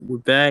we're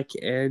back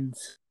and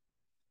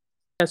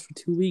that's for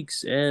 2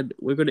 weeks, and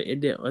we're gonna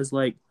end it as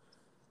like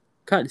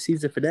kind of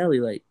season finale,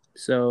 like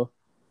so.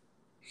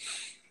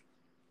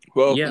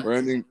 Well, Yeah,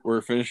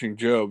 we're finishing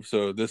Job,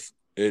 so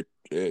it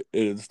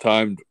is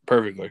timed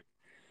perfectly.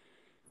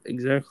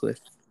 exactly.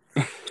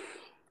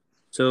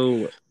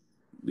 So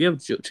we have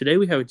today.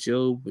 We have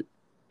Job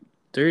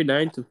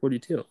 39 to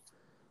 42.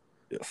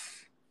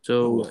 Yes.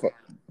 So The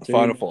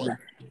final 39. four.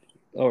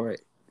 All right,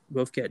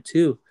 both got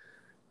two.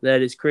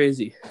 That is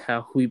crazy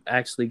how we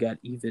actually got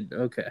even.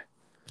 Okay.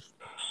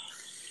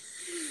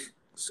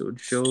 So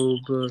Job.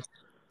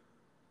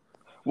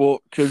 Well,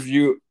 because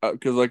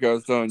like I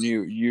was telling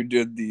you, you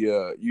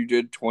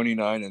did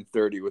 29 and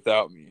 30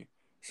 without me,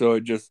 so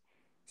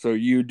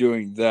you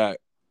doing that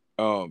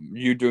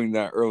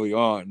early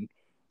on,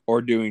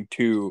 or doing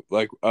two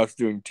like us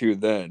doing two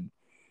then,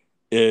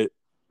 it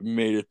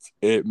made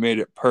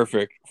it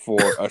perfect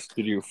for us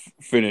to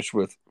finish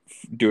with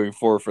doing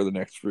four for the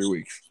next 3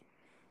 weeks.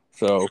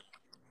 So,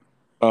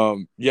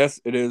 yes,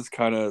 it is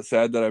kind of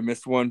sad that I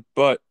missed one,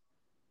 but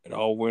it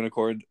all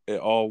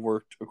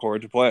worked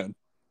according to plan.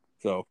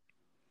 So.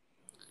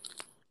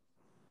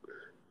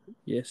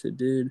 Yes, it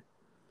did.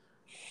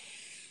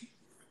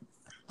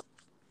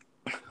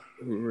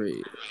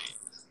 Right.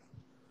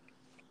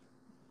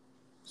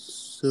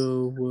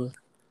 So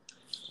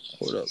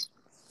hold up.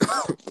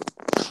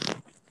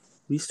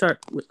 We start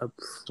with a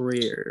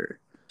prayer.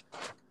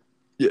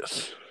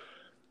 Yes.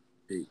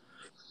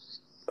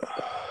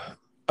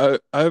 I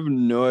have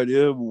no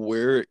idea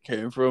where it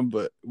came from,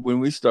 but when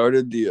we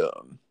started the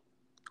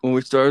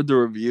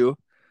review,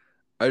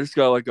 I just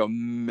got like a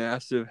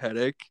massive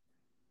headache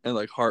and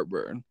like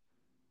heartburn.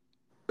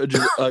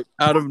 Just like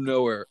out of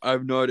nowhere. I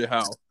have no idea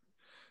how.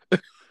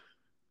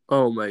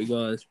 Oh my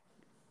gosh.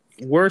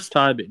 Worst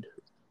timing.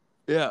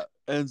 Yeah.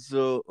 And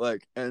so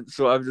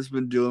I've just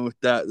been dealing with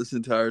that this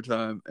entire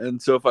time.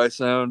 And so if I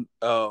sound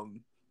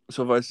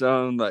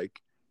like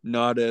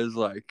not as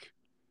like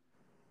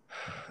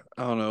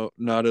I don't know,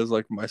 not as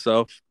like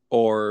myself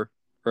or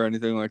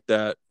anything like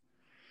that,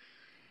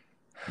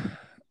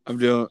 I'm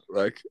doing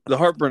like the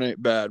heartburn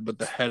ain't bad, but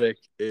the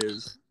headache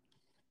is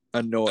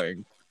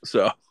annoying.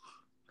 So,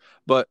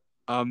 but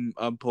I'm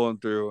pulling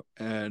through,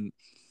 and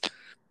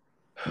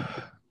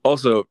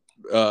also,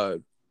 uh,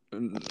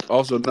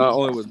 also not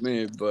only with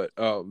me, but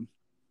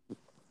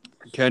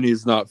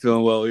Kenny's not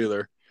feeling well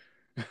either.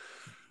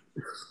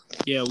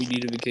 Yeah, we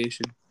need a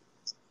vacation.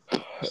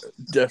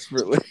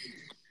 Desperately.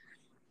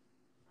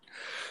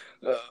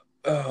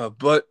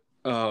 But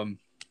uh,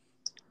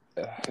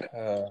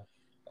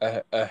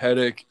 a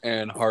headache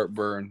and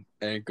heartburn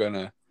ain't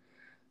gonna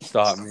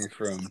stop me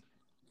from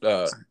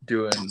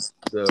doing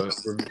the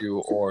review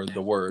or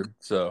the word.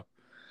 So,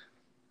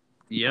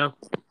 Yeah.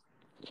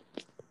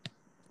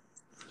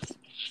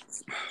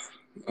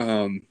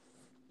 um,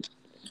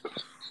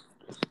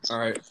 all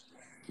right.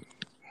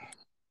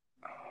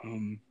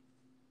 Um,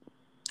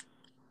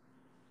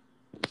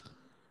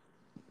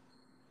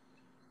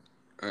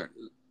 all right.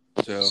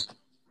 So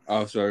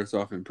I'll start us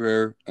off in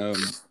prayer.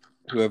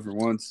 Whoever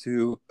wants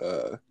to,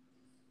 uh,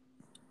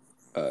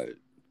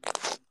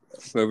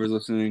 whoever's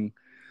listening,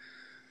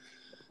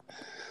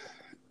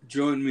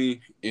 join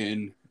me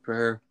in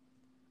prayer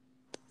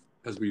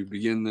as we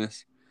begin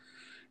this.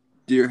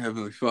 Dear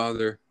Heavenly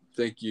Father,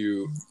 thank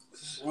you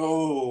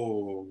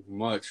so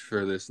much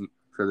for this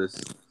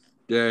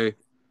day,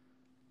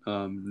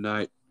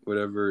 night,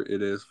 whatever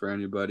it is for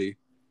anybody.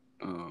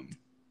 Um,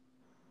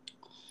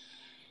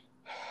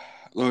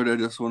 Lord, I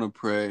just want to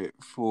pray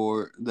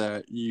for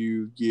that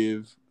you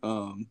give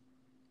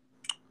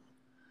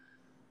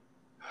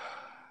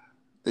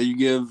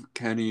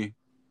Kenny.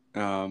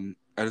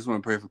 I just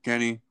want to pray for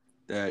Kenny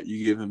that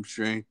you give him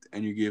strength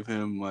and you give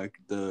him like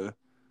the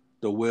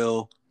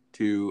will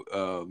to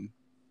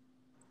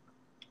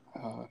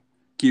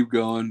keep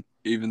going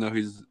even though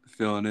he's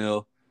feeling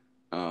ill.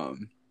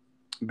 Um,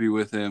 be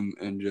with him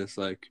and just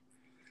like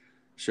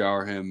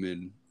shower him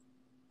in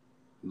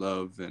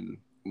love and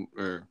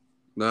or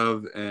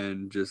love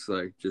and just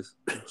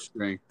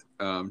strength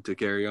to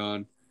carry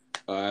on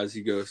as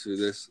he goes through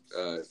this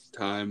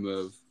time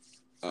of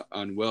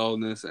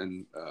unwellness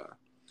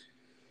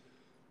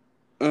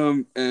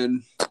um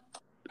and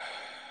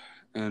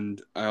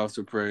and I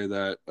also pray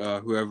that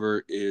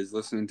whoever is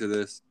listening to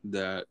this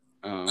that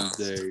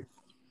they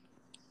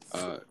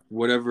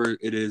whatever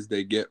it is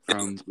they get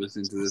from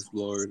listening to this,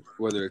 Lord,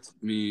 whether it's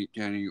me,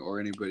 Kenny, or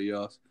anybody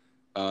else,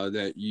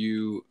 that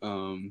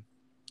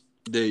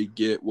they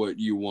get what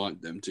you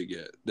want them to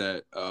get.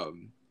 That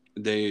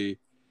they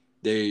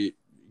they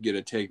get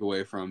a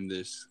takeaway from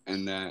this,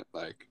 and that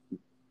like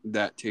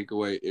that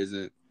takeaway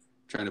isn't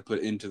trying to put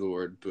into the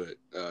word, but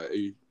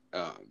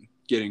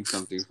getting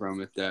something from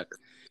it that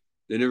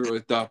they never really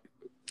thought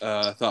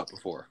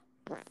before.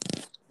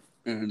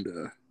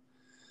 And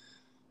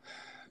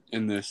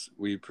in this,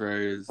 we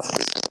praise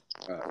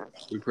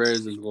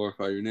and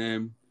glorify your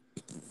name.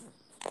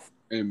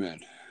 Amen.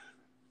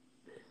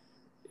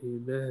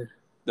 Amen.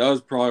 That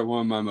was probably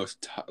one of my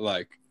most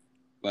like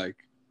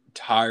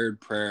tired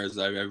prayers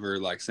I've ever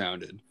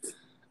sounded.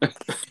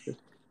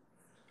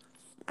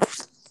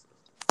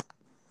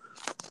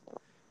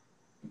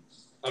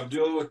 I'm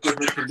dealing with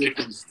different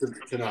conditions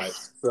tonight,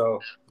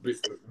 so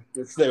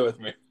stay with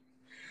me.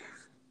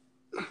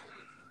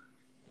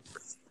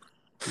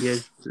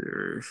 Yes,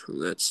 sir.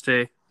 Let's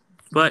stay.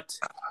 But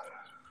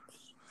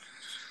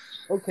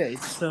okay,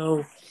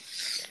 so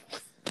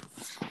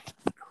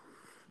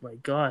my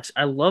gosh,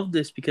 I love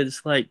this because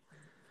it's like,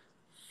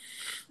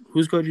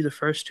 who's going to do the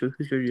first two?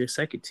 Who's going to do the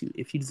second two?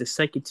 If you do the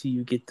second two,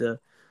 you get the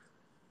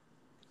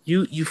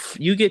you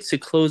get to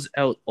close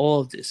out all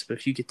of this. But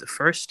if you get the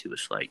first two,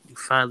 it's like you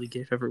finally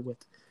get it over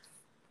with.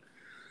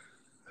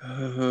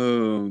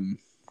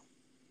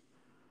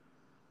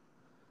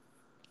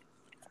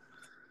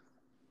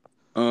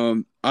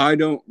 I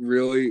don't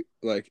really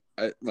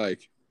I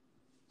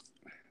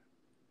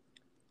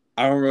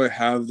don't really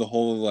have the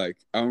whole I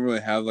don't really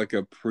have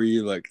a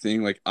pre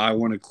thing I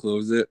want to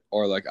close it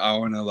or I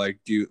want to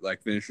do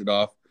finish it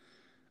off.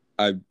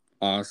 I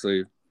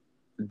honestly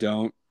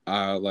don't.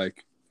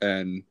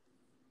 And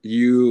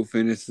you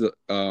finish the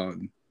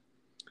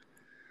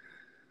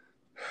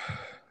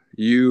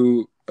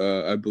you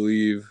I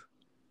believe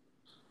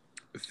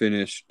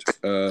finished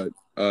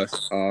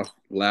us off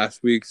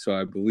last week, so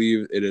I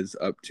believe it is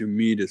up to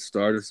me to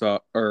start us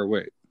off. Or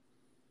wait,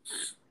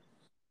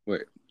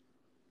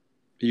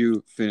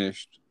 you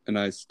finished and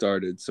I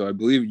started, so I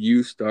believe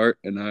you start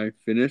and I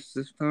finish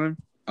this time.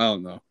 I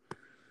don't know.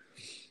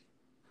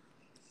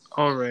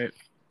 All right,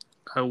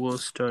 I will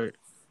start.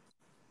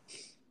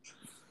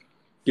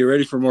 Get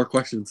ready for more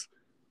questions.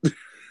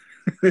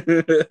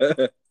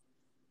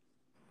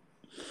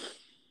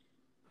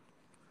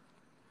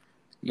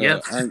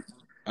 Yep.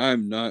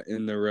 I'm not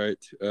in the right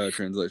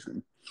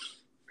translation.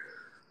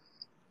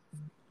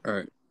 All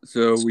right,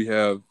 so we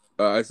have.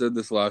 I said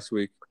this last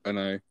week,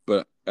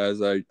 but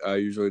as I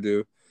usually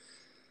do,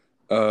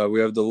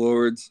 we have the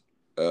Lord's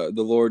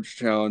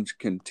challenge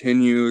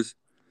continues.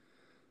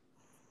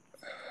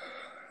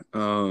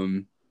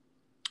 40.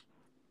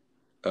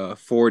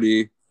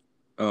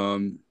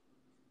 The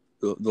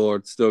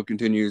Lord still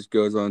continues.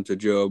 Goes on to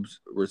Job's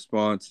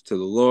response to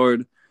the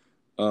Lord.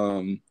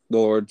 The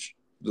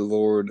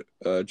Lord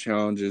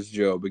challenges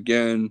Job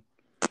again.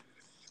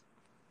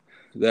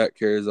 That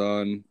carries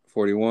on.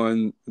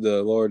 41.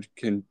 The Lord's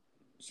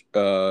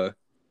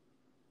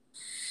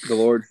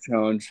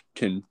challenge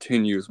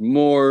continues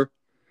more.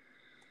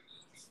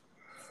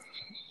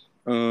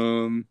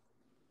 And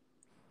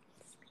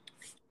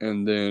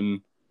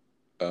then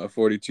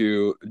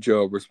 42,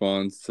 Job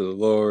responds to the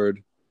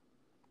Lord.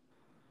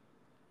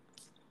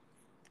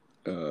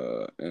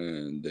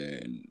 And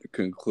then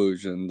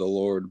conclusion, the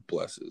Lord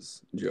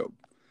blesses Job.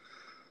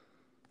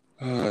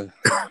 Those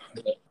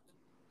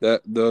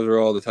are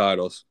all the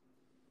titles.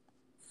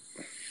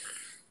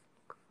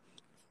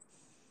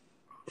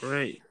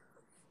 Right.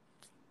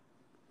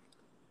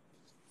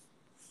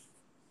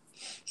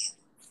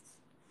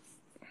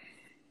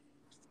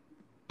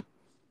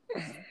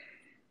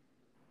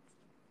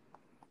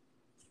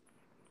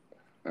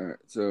 All right,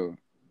 so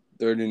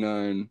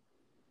 39,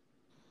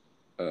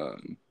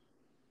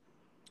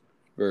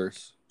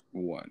 verse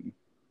 1.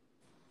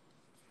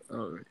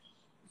 All right.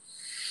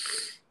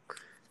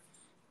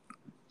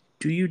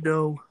 Do you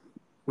know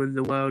when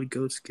the wild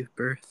goats give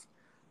birth?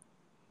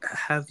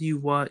 Have you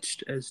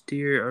watched as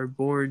deer are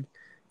born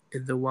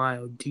in the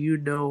wild? Do you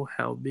know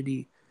how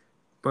many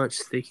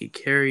months they can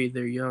carry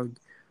their young?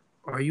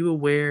 Are you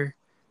aware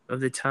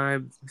of the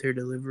time of their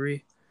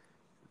delivery?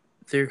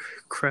 They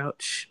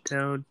crouch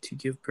down to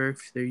give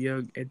birth to their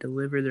young and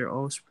deliver their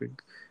offspring.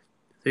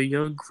 Their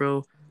young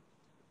grow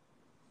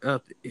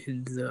up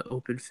in the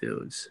open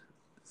fields,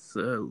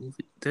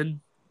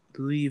 then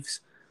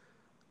leaves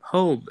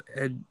home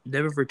and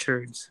never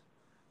returns.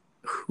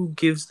 Who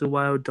gives the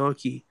wild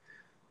donkey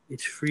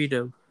its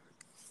freedom?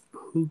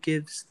 Who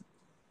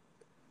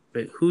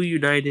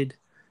united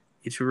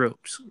its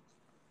ropes?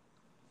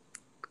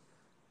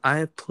 I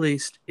have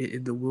placed it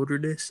in the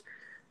wilderness.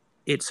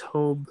 Its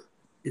home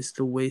is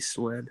the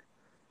wasteland.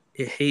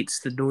 It hates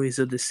the noise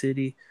of the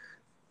city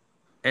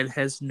and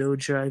has no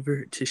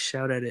driver to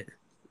shout at it.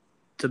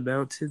 The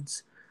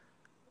mountains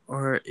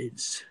are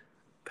its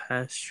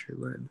pasture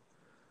land,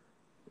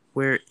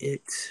 where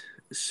it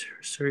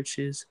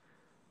searches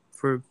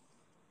for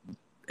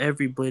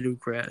every blade of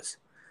grass.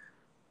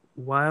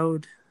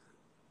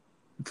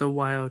 The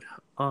wild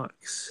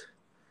ox,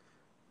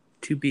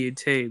 to be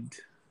tamed.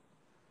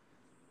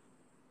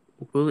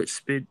 Will it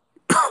spend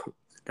the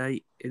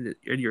night in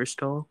your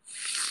stall?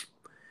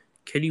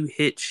 Can you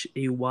hitch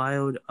a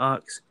wild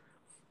ox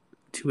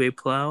to a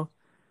plow?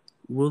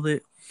 Will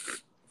it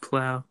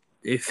plow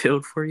a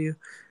field for you?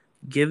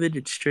 Given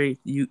its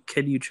strength,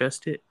 can you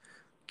trust it?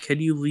 Can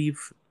you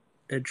leave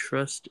and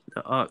trust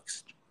the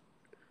ox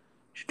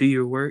to do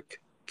your work?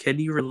 Can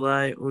you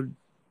rely on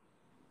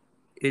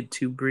it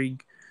to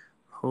bring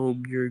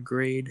home your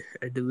grain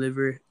and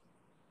deliver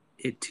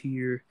it to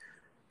your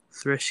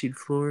threshing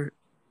floor?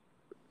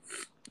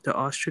 The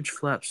ostrich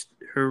flaps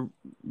her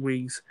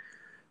wings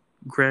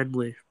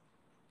grandly.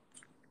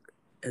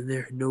 and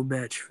they're no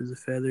match for the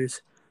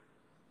feathers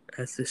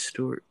at the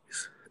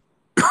storks.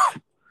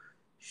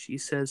 She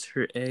says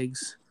her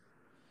eggs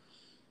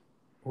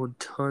on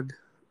ton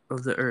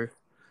of the earth,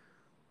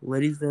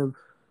 letting them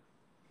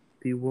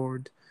be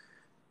warned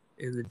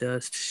in the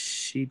dust.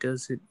 She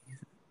doesn't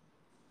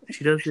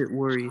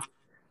worry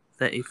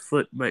that a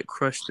foot might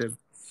crush them,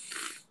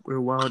 or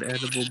a wild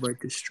animal might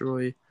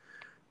destroy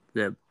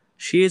them.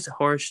 She is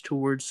harsh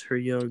towards her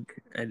young,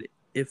 and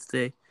if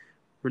they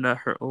were not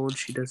her own,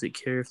 she doesn't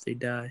care if they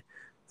die.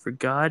 For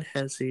God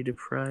has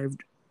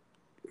deprived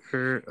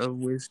her of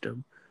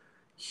wisdom.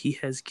 He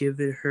has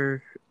given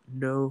her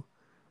no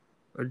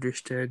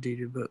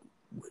understanding, but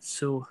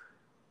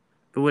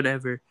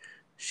whenever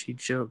she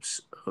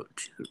jumps up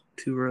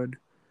to run,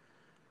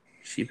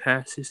 she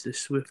passes the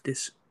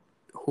swiftest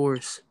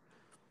horse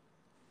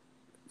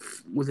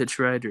with its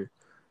rider.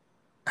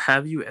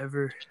 Have you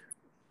ever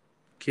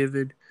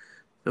given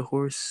the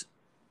horse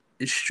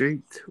its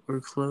strength or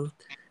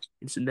clothed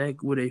its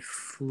neck with a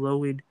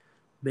flowing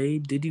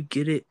mane? Did you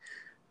get it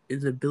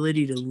its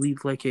ability to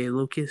leap like a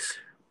locust?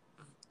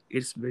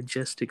 Its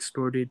majestic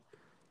snorting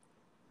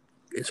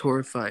is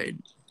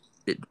horrifying.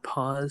 It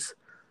paws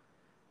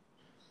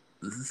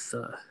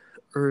the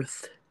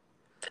earth,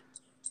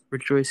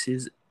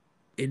 rejoices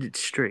in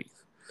its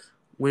strength.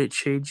 When it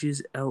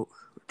changes out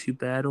to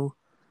battle,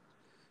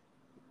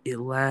 it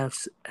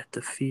laughs at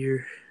the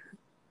fear.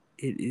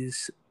 It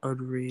is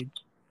unafraid.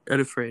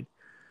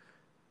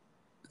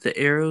 The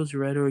arrows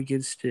rattle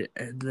against it,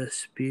 and the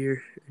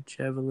spear and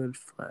javelin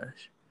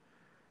flash.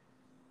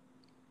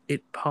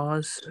 It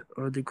paws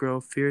on the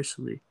ground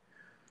fiercely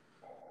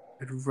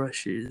and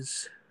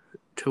rushes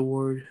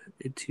toward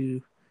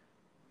into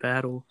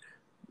battle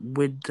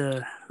when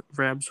the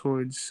ram's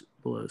horns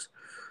blows.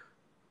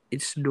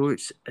 It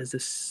snorts as the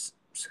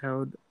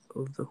sound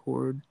of the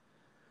horn.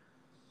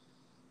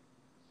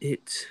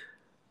 It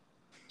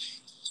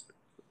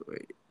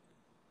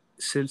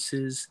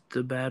senses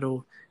the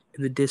battle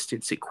in the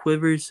distance. It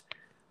quivers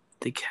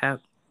the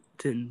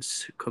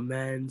captain's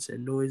commands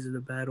and noise of the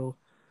battle.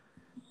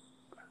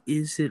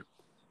 Is it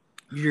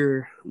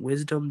your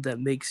wisdom that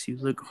makes you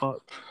look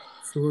hot,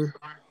 soar,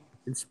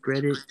 and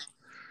spread it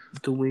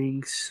the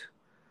wings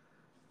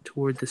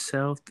toward the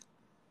south?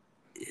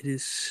 It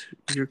is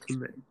your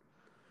command.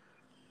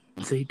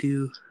 They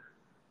do.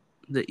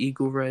 The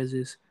eagle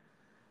rises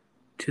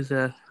to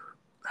the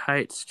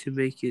heights to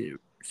make it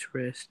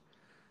rest.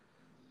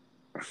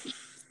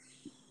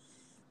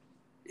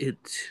 It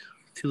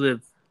to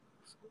live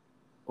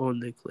on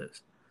the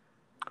cliffs,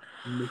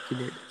 making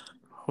it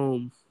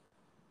home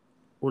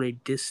on a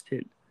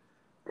distant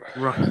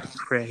rocky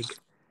crag.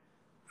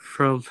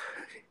 From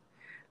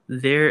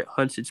there it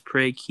hunts its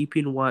prey,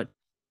 keeping watch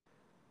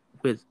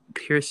with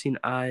piercing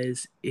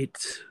eyes.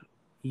 Its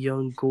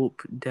young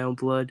gulp down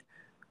blood.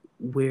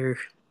 Where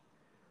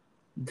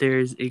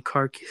there's a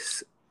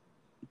carcass,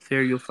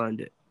 there you'll find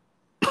it.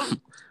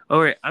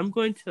 All right, I'm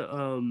going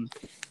to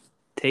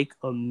take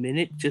a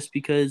minute just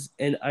because,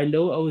 and I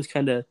know I was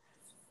kind of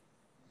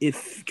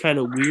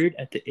weird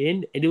at the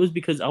end, and it was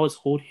because I was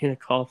holding a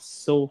cough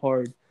so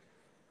hard,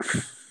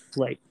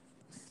 like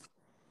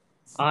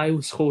I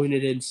was holding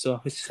it in, so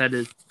I just had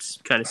to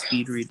kind of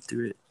speed read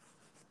through it.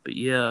 But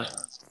yeah.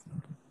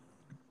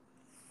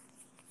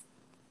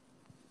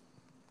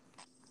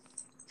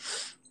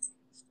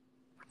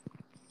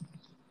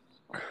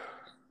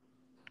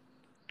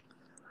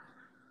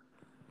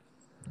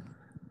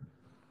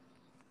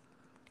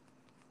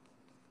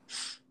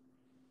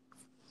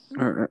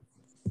 All right.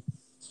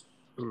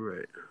 All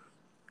right.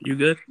 You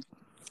good?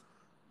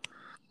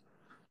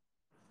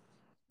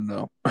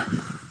 No. All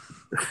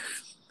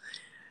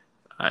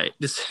right,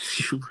 just a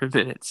few more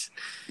minutes.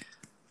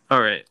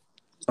 All right.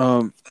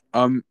 I'm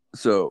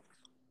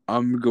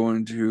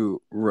going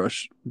to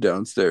rush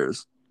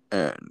downstairs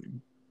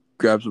and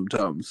grab some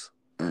Tums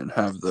and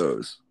have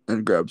those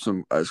and grab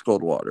some ice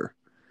cold water.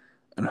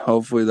 And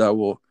hopefully that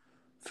will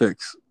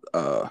fix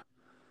I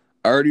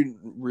already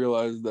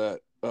realized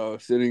that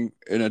sitting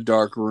in a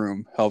dark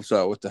room helps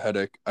out with the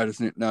headache. I just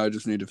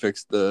need to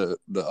fix the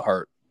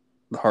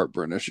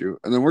heartburn issue,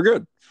 and then we're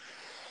good.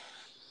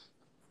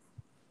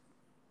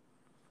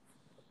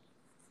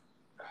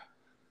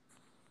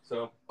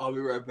 So I'll be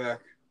right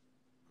back.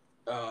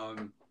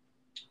 I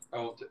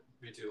won't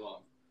be too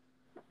long.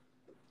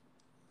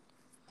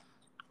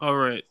 All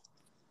right.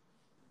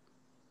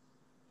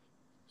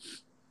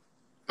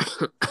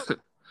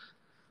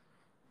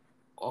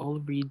 I'll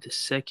read the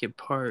second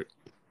part.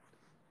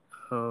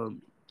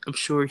 I'm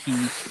sure he.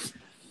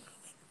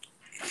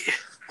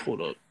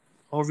 Hold up.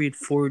 I'll read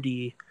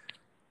 40.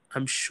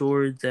 I'm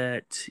sure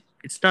that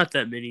it's not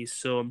that many,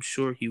 so I'm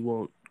sure he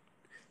won't.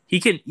 He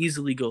can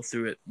easily go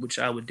through it, which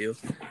I would do.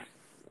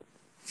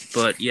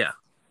 But yeah.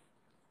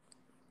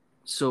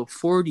 So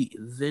 40.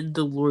 Then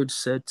the Lord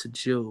said to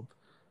Job,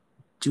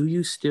 "Do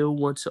you still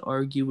want to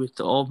argue with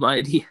the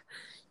Almighty?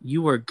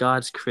 You are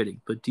God's critic,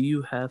 but do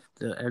you have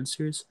the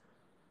answers?"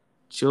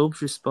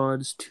 Job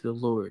responds to the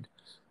Lord.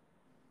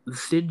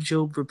 Then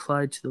Job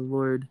replied to the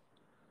Lord,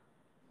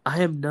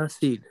 "I am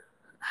nothing.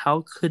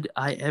 How could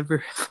I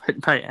ever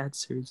find my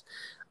answers?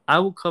 I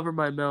will cover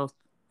my mouth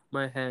with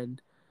my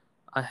hand.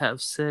 I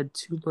have said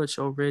too much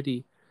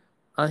already.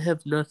 I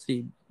have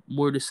nothing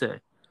more to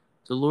say.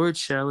 The Lord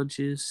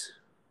challenges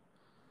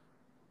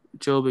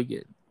Job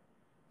again.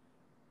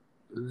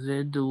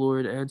 Then the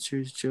Lord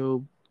answers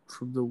Job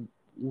from the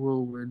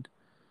whirlwind.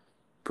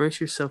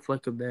 Brace yourself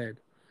like a man,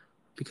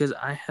 because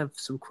I have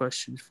some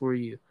questions for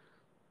you,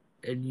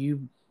 and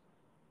you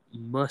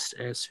must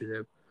answer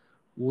them.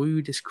 Will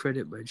you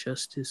discredit my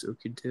justice or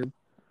condemn,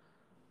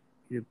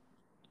 you know,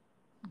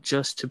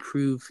 just to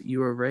prove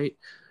you are right?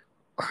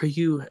 Are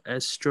you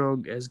as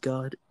strong as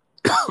God?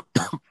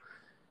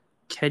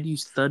 Can you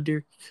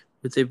thunder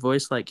with a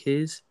voice like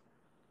his?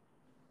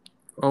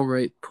 All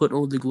right, put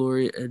on the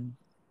glory and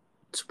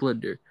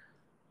splendor.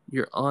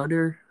 Your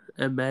honor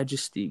and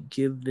majesty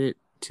give vent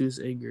to his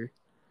anger,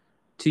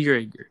 to your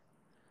anger.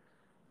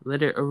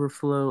 Let it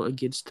overflow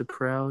against the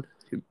proud.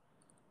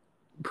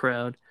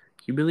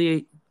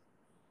 Humiliate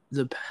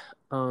the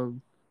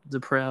the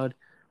proud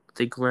with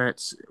a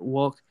glance.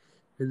 Walk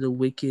in the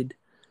wicked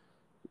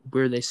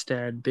where they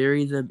stand.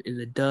 Bury them in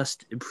the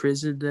dust.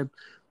 Imprison them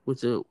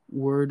with the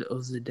word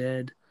of the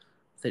dead.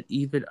 That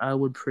even I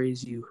would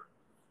praise you,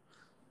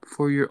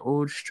 for your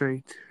own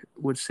strength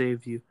would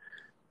save you.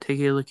 Take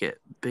a look at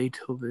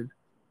Beethoven,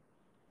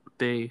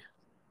 Bay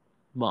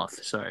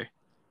Moth. Sorry,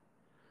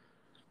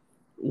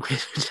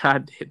 which I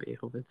made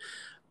Beethoven,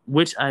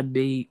 which I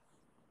made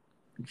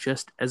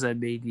just as I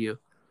made you.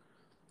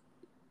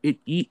 It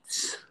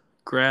eats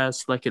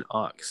grass like an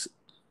ox.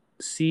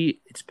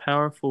 See its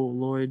powerful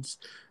loins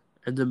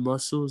and the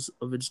muscles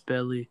of its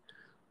belly.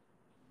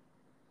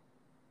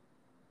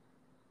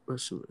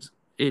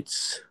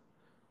 Its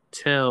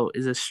tail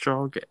is as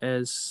strong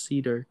as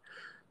cedar.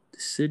 The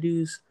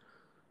sinews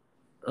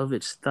of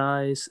its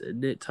thighs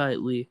knit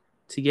tightly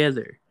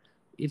together.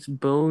 Its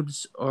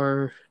bones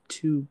are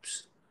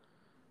tubes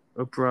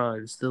of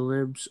bronze. The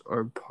limbs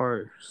are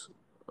parts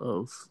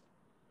of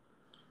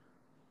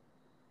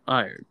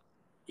iron.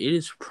 It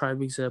is a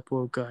prime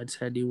example of God's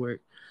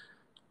handiwork,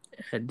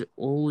 and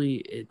only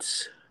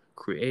its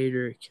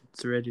creator can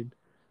threaten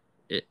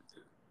it.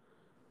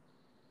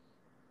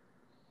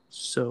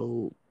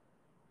 So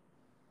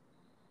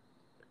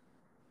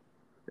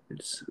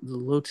it's the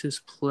lotus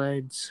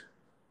plants.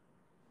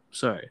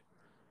 Sorry,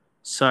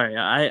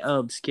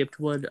 I skipped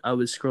one. I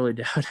was scrolling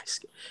down.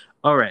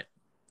 All right,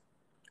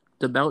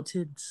 the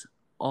mountains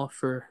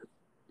offer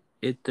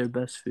it their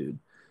best food.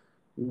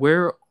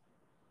 Where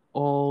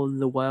all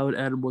the wild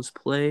animals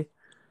play,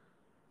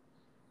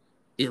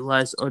 it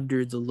lies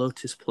under the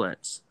lotus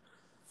plants,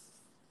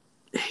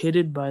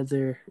 hidden by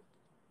their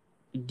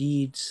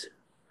deeds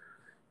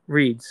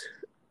reeds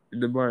in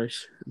the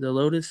marsh. The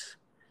lotus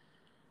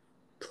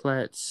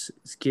plants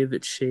give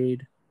it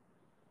shade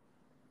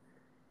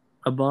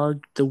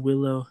among the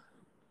willow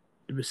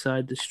and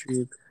beside the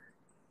stream.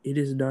 It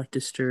is not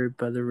disturbed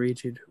by the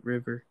raging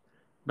river,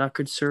 not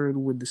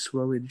concerned when the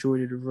swelling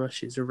Jordan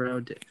rushes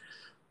around it.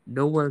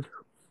 No one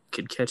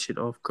can catch it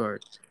off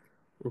guard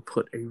or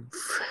put a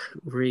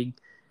ring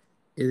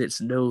in its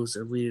nose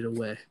and lead it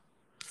away.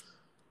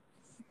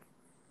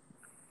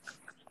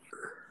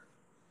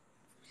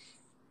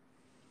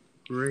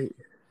 Right.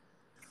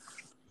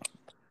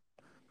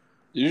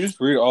 Did you just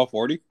read all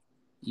 40?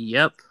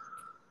 Yep.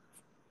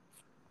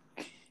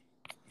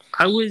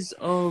 I was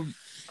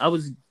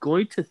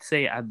going to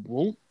say I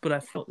won't, but I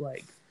felt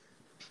like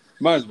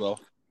Might as well.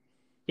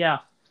 yeah.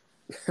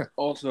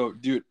 Also,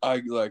 dude,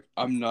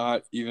 I'm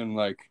not even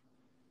like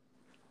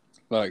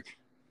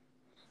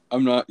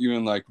I'm not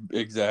even like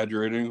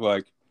exaggerating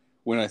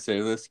when I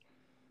say this.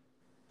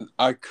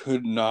 I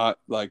could not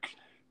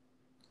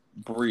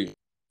breathe.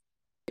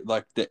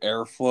 Like the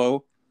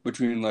airflow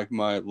between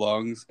my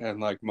lungs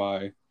and the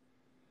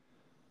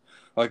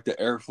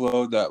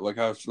airflow that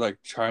I was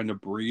trying to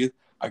breathe.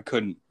 I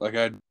couldn't.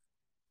 It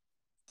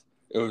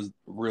was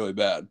really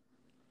bad.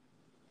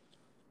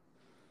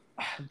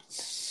 I'm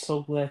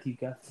so glad you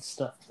got the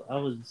stuff. I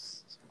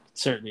was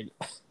certainly.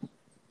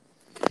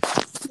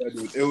 Yeah,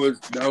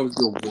 dude, that was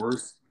the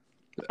worst.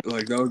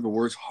 That was the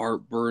worst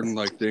heartburn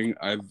thing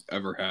I've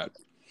ever had.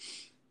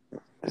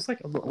 It's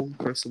like I'm the only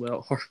person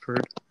without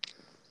heartburn.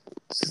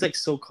 It's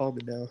just so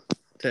common now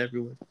to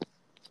everyone.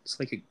 It's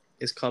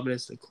as common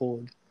as the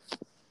cold.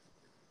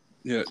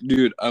 Yeah,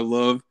 dude, I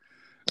love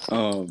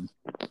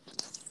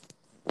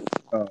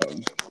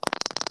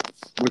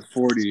with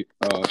 40.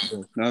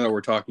 Now that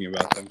we're talking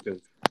about them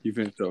because you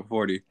finished at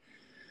 40.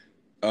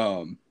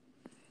 I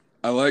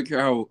like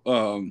how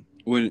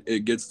when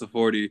it gets to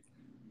 40,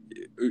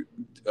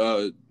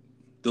 the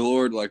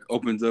Lord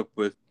opens up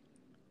with,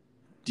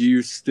 "Do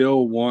you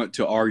still want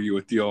to argue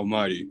with the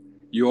Almighty?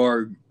 You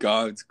are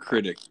God's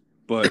critic,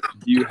 but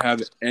do you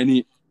have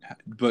any?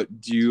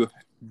 But do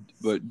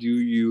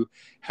you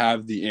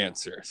have the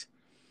answers?"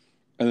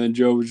 And then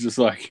Job was just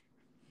like,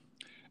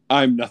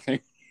 "I'm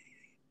nothing.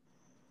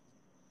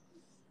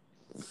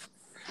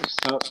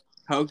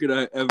 How could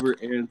I ever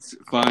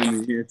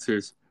find the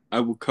answers? I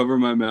will cover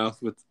my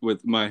mouth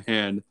with my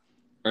hand.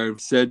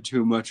 I've said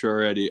too much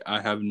already.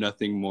 I have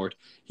nothing more.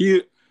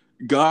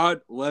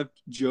 God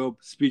left Job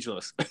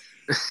speechless.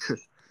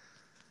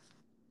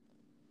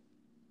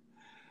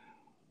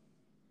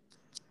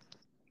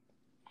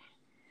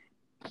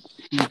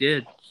 He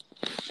did.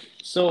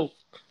 So,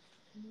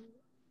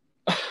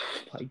 oh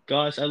my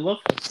gosh, I love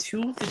how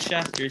two of the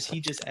chapters he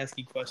just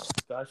asking questions.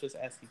 God's just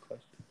asking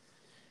questions.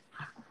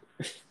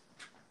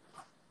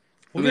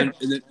 And Wonder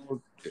then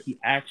how he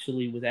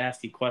actually was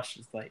asking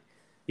questions. Like,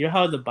 you know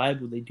how in the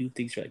Bible they do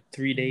things for like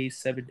 3 days,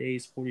 7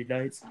 days, 40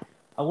 nights.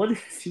 I wonder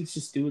if he was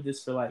just doing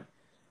this for like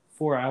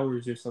 4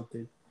 hours or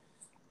something.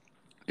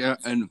 yeah,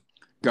 and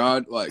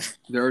God, like,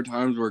 there are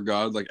times where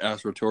God like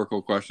asks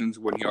rhetorical questions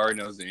when he already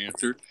knows the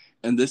answer,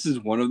 and this is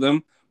one of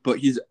them. But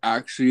he's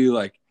actually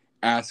like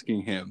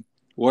asking him,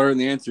 "What are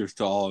the answers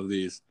to all of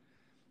these?"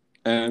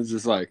 And it's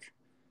just like,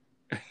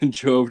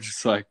 Job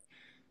just like,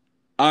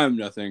 "I'm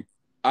nothing.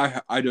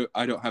 I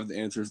don't have the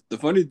answers." The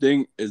funny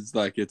thing is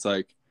like it's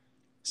like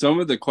some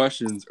of the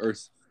questions are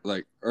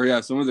like, or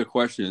yeah, some of the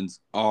questions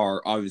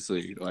are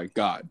obviously like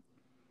God,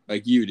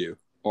 like you do,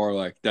 or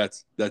like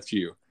that's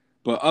you.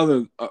 But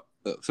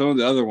some of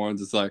the other ones,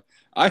 it's like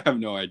I have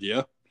no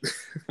idea.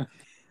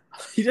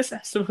 He just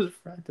asked some of the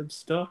random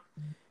stuff,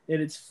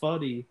 and it's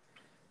funny.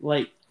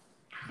 Like,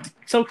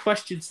 some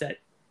questions that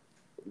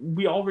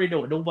we already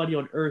know nobody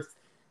on Earth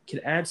can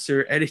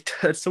answer, and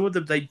some of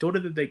them they don't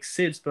even make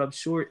sense, but I'm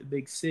sure it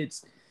makes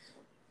sense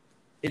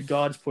in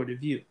God's point of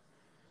view.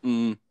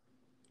 Mm.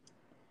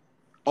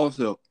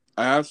 Also,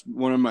 I asked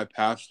one of my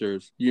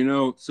pastors,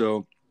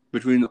 so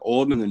between the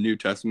Old and the New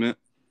Testament,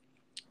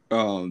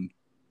 um,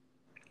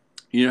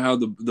 you know how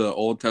the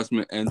Old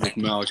Testament ends with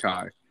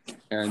Malachi,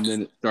 and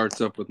then it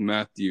starts up with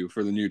Matthew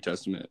for the New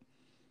Testament.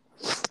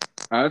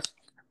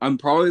 I'm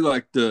probably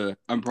like the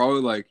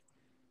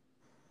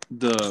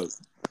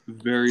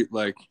very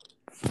like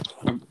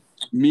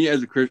me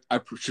as a Christian. I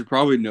should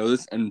probably know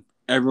this, and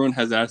everyone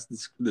has asked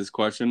this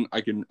question.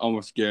 I can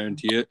almost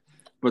guarantee it,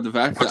 but the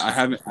fact that I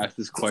haven't asked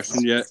this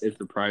question yet is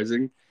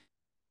surprising.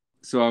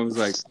 So I was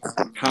like,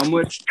 how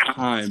much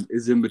time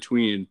is in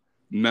between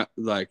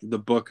like the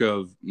book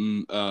of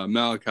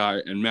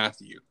Malachi and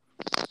Matthew?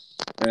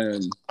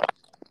 And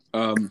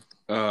um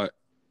and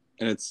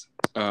it's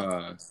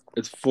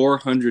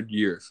 400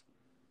 years.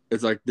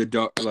 It's like the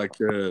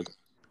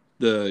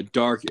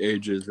dark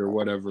ages or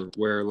whatever,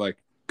 where like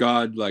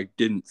God like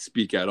didn't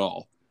speak at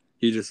all.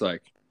 He just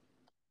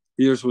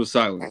was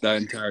silent that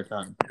entire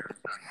time.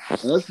 And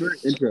that's very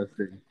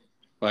interesting.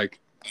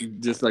 Like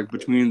just like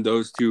between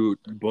those two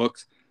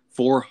books,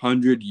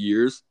 400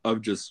 years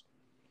of just.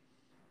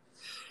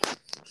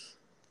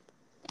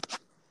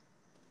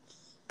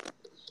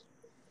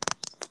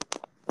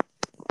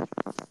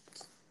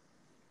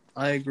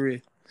 I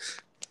agree.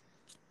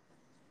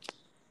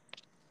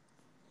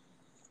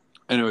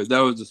 Anyway, that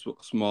was a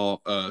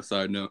small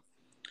side note.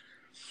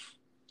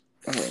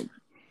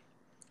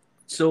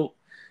 So,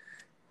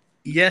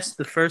 yes,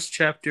 the first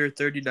chapter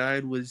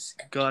 39 was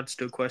God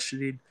still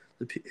questioning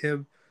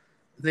him.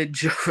 Then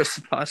Job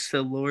responds to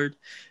the Lord,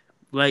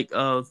 like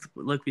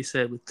we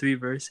said, with 3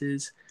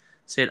 verses,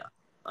 saying,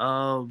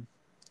 I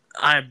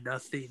am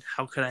nothing.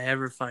 How could I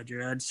ever find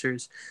your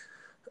answers?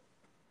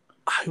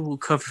 I will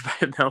cover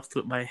my mouth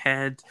with my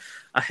hand.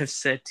 I have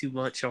said too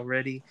much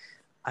already.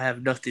 I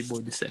have nothing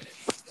more to say.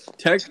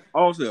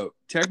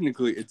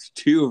 Technically, it's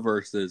 2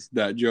 verses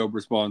that Job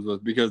responds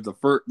with, because the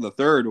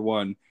third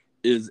one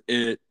is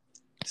it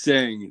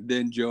saying,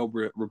 "Then Job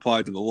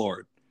replied to the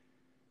Lord."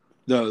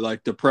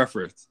 The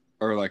preference,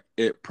 or like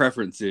it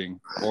preferencing,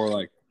 or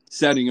like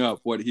setting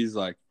up what he's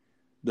like,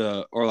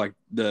 I'm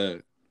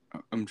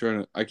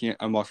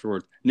lost for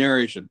words.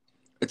 Narration.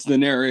 It's the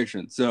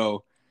narration.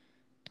 So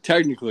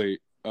technically,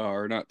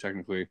 or not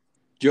technically,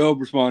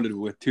 Job responded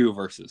with 2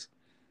 verses.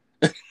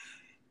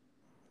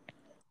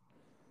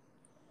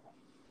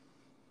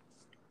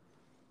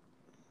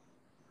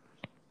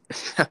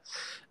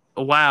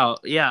 Wow.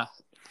 Yeah.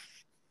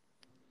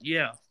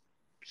 Yeah.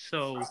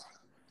 So,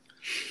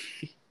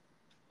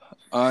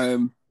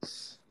 I'm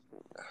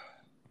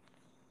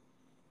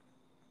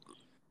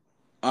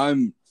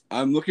I'm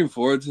I'm looking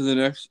forward to the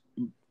next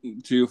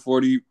to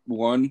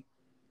 41,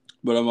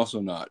 but I'm also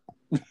not.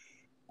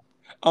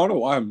 I don't know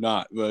why I'm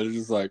not, but it's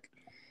just like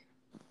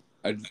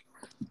I.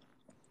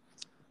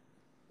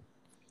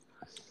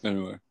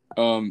 Anyway,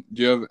 do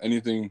you have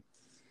anything?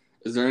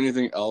 Is there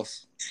anything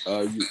else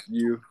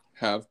you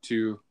have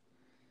to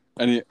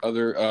any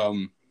other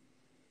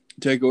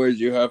takeaways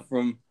you have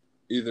from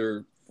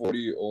either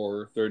 40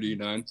 or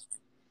 39?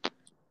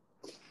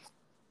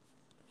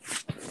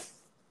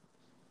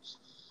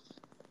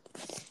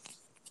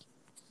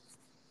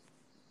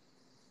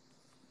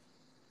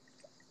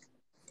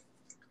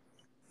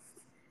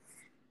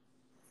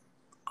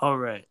 all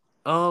right.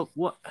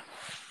 What?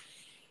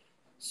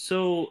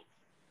 So,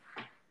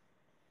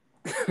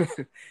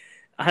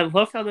 I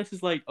love how this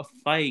is like a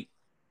fight.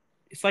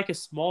 It's like a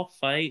small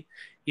fight.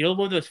 You know,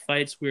 one of those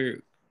fights where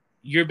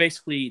you're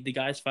basically the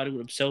guy's fighting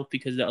with himself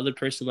because the other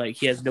person, like,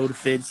 he has no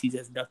defense. He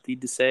has nothing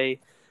to say.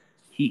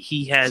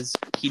 he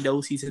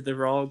knows he's in the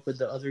wrong, but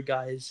the other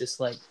guy is just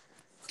like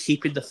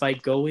keeping the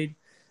fight going.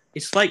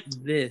 It's like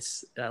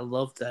this. I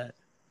love that.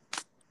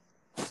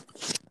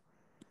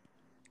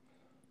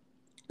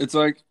 It's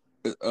like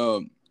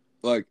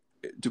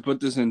to put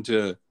this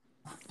into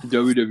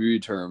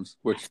WWE terms,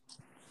 which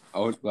I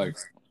would like.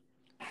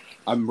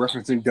 I'm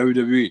referencing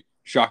WWE.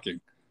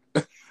 Shocking.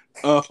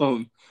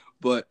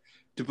 But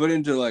to put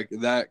into like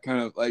that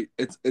kind of like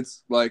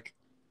it's like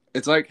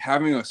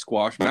having a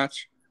squash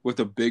match with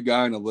a big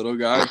guy and a little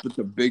guy, but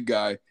the big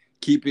guy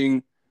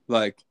keeping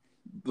like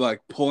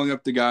pulling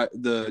up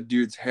the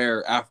dude's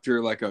hair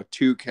after like a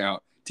 2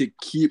 count to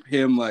keep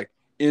him like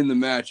in the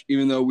match,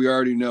 even though we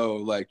already know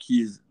like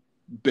he's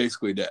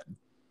basically dead.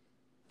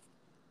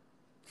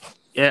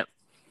 Yeah,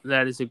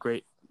 that is a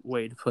great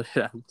way to put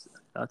it.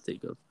 I'll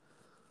think of.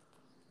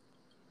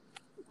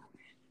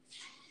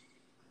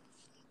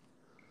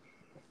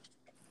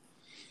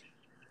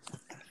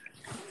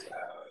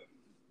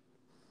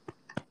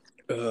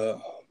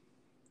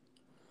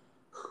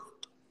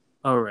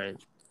 All right.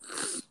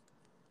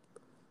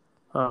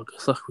 Oh,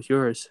 good luck with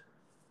yours.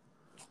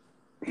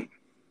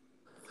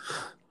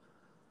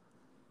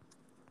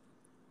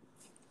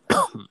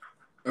 All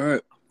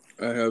right,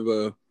 I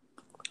have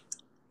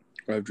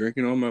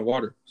drinking all my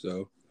water,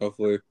 so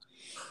hopefully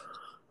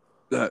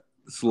that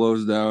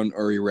slows down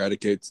or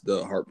eradicates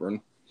the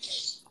heartburn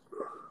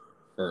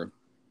or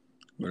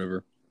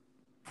whatever.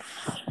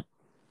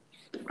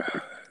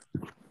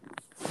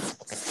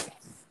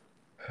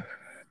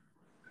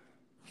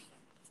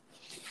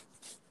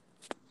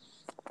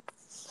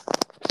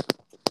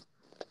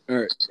 All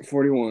right,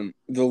 41.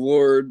 The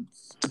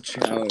Lord's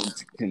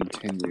challenge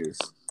continues.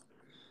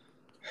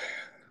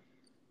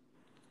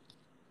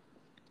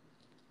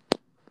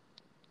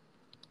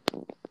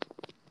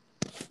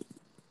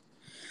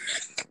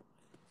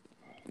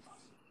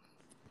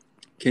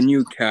 Can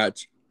you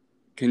catch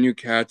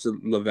a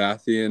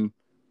Leviathan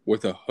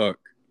with a hook?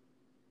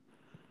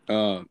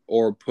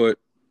 Or put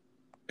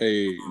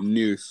a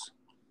noose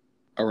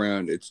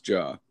around its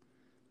jaw?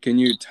 Can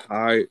you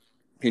tie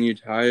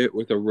it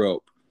with a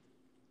rope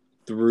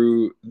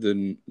through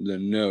the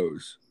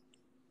nose?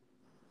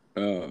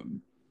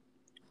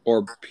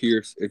 Or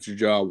pierce its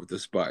jaw with a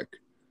spike?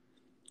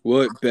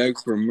 Will it beg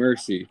for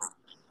mercy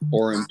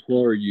or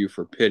implore you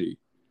for pity?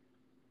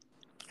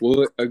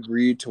 Will it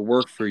agree to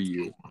work for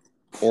you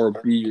or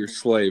be your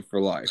slave for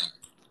life?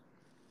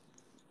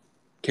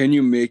 Can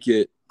you make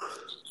it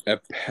a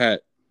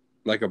pet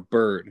like a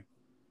bird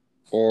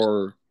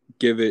or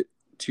give it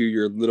to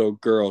your little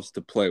girls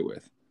to play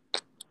with?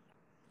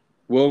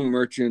 Will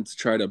merchants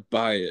try to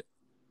buy it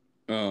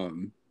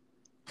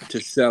to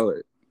sell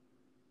it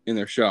in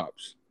their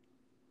shops?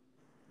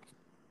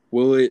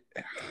 Will its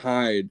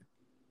hide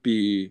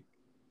be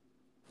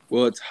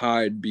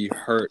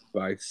hurt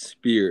by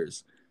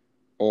spears,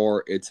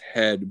 or its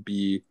head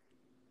be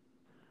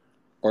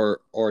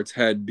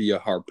a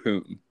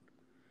harpoon?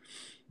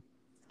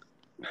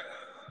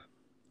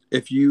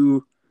 If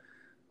you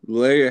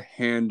lay a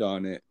hand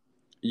on it,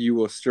 you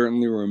will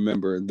certainly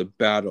remember the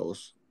battle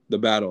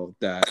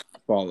that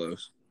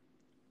follows.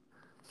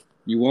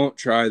 You won't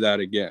try that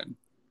again.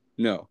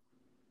 No,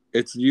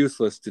 it's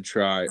useless to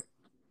try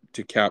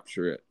to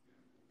capture it.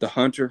 The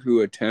hunter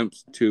who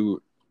attempts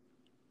to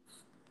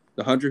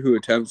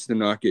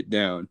knock it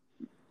down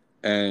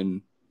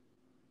and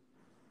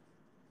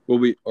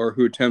who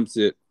attempts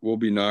it will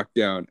be knocked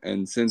down.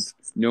 And since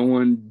no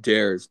one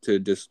dares to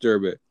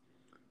disturb it,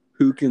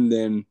 who can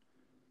then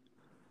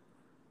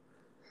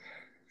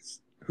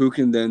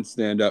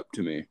stand up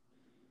to me?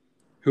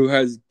 Who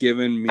has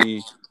given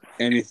me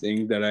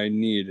anything that I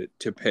need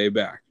to pay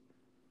back?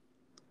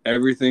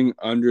 Everything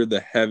under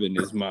the heaven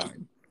is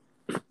mine.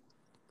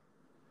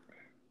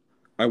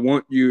 I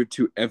want you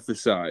to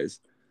emphasize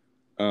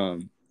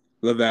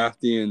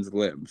Leviathan's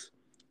limbs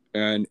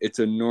and its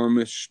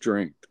enormous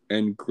strength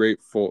and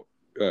graceful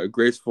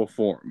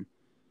form.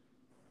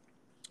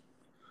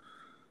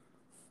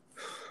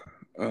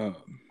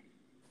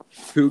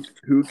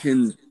 Who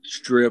can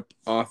strip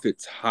off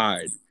its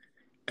hide,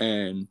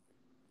 and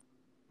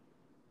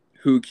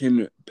who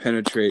can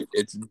penetrate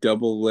its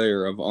double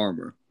layer of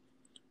armor?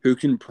 Who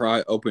can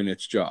pry open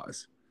its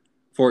jaws?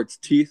 For its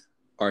teeth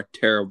are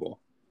terrible.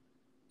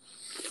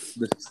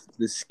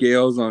 The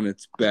scales on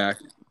its back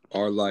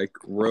are like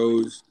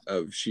rows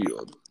of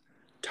shields,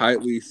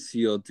 tightly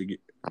sealed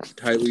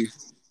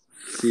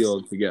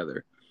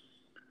together.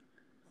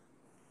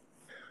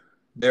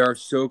 They are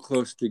so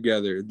close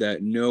together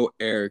that no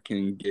air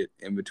can get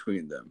in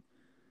between them.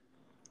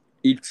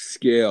 Each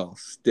scale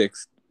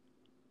sticks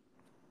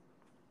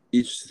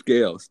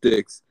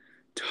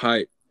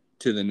tight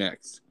to the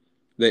next.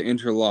 They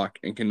interlock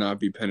and cannot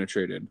be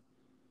penetrated.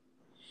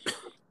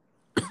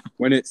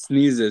 When it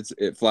sneezes,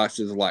 it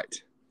flashes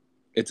light.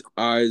 Its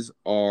eyes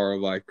are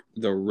like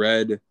the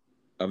red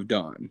of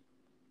dawn.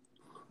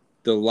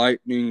 The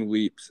lightning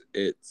leaps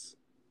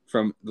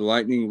from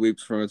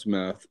its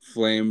mouth.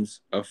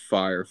 Flames of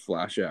fire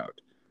flash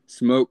out.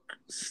 Smoke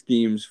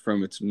steams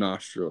from its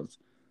nostrils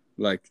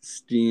like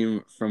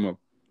steam from a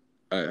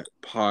a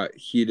pot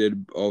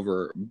heated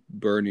over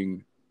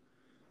burning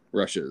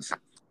rushes.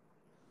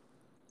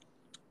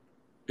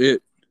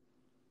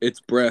 Its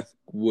breath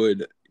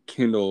would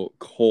kindle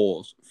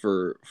coals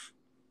for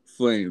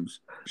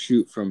flames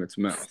shoot from its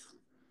mouth.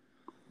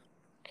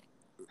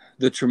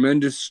 The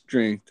tremendous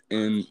strength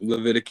in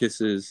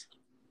Leviticus's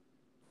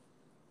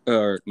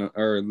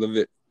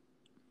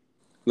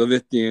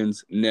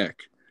Leviathan's neck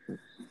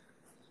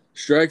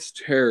strikes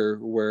terror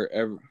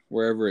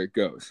wherever it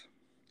goes.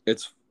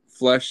 Its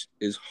flesh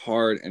is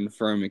hard and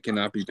firm and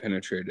cannot be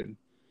penetrated.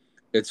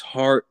 Its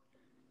heart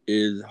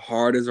is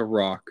hard as a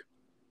rock,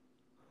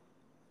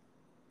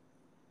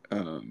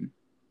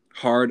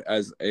 hard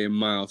as a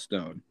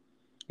milestone.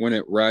 When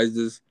it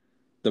rises,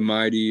 the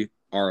mighty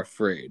are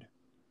afraid,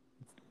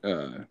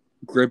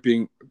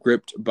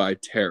 gripped by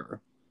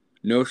terror.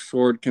 No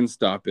sword can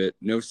stop it,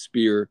 no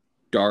spear,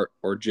 dart,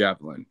 or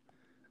javelin.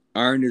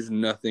 Iron is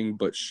nothing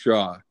but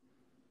straw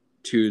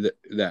to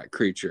that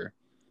creature.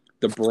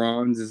 The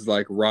bronze is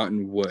like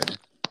rotten wood.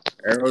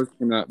 Arrows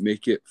cannot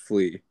make it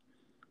flee.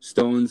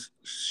 Stones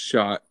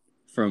shot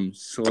from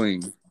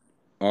slings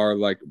are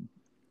like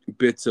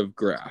bits of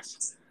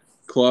grass.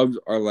 Clubs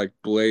are like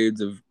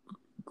blades of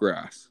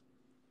grass.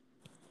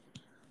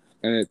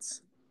 And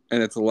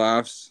it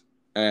laughs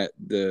at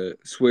the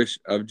swish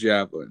of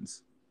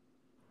javelins.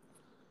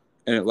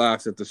 And it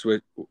laughs at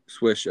the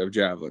swish of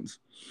javelins.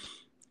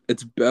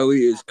 Its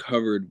belly is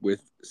covered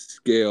with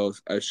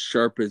scales as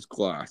sharp as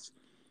glass.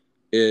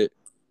 It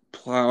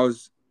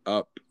plows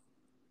up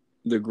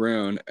the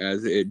ground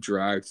as it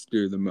drags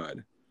through the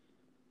mud.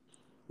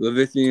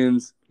 Leviathan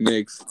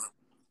makes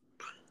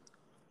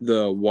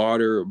the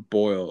water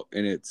boil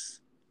in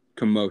its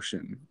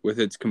commotion.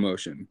 It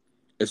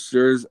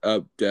stirs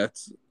up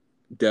depths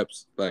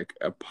like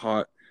a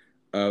pot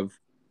of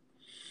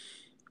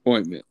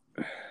ointment.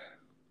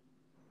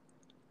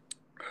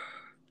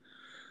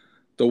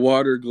 The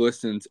water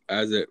glistens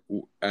the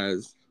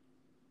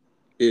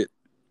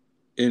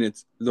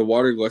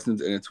water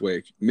glistens in its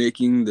wake,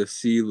 making the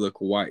sea look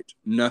white.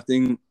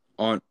 Nothing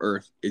on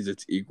earth is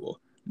its equal.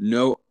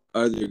 No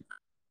other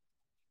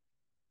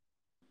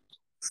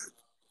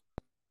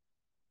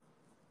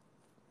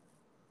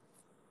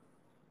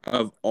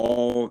of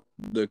all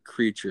the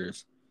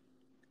creatures,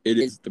 it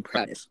is the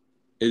prince.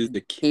 It is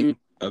the king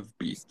of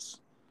beasts.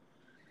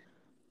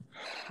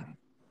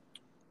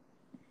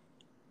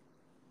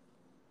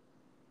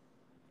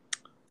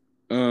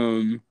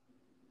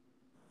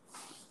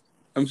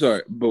 I'm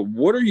sorry, but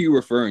what are you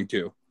referring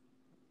to?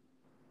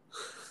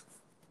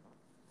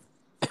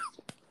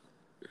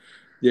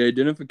 The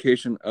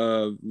identification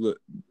of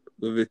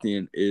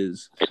Leviathan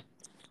is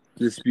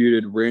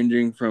disputed,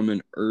 ranging from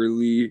an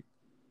earthly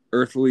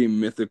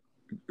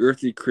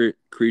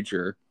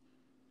creature.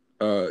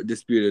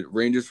 Disputed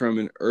ranges from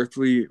an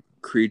earthly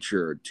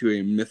creature to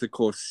a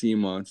mythical sea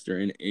monster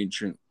in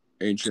ancient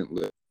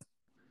lit.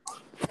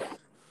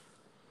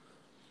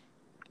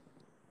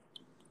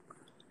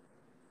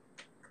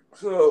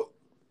 So,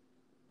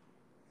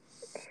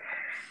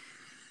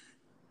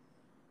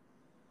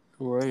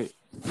 Right.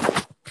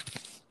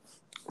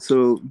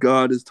 So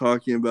God is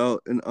talking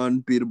about an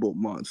unbeatable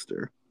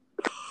monster.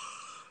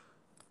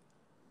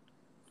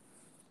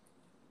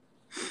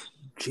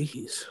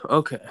 Jeez.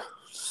 Okay.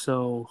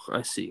 So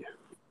I see.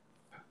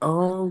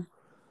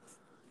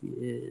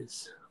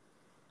 Yes.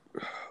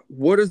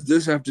 What does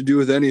this have to do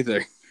with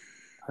anything?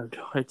 I have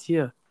no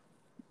idea.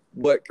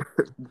 What?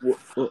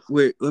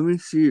 Wait, let me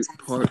see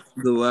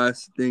the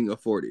last thing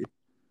of 40.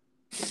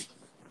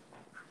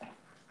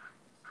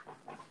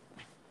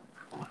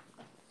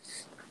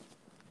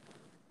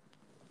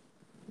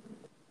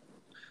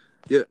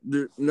 Yeah,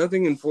 there's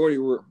nothing in 40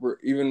 where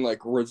even like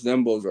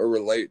resembles or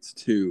relates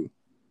to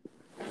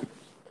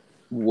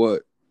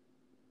what.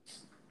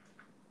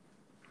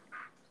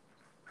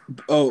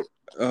 Oh,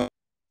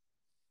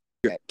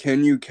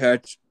 can you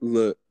catch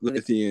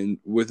Leviathan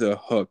with a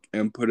hook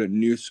and put a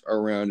noose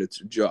around its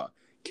jaw?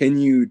 Can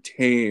you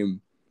tame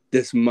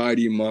this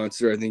mighty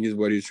monster? I think is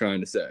what he's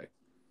trying to say.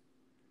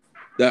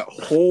 That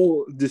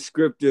whole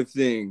descriptive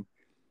thing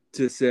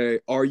to say,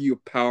 are you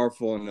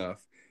powerful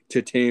enough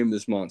to tame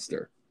this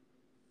monster?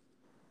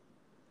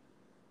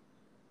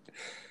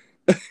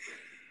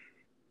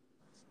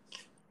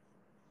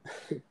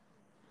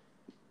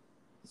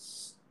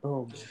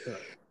 Oh my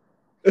god.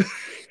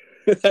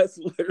 That's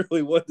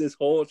literally what this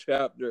whole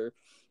chapter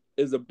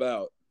is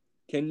about.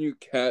 Can you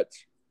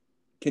catch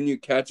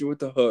it with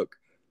the hook?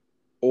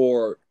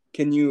 Or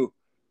can you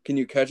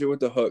catch it with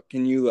the hook?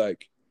 Can you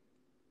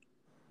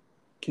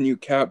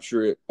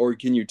capture it, or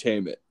can you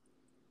tame it?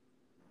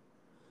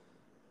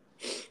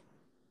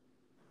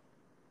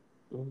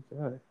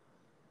 Okay.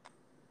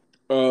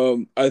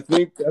 I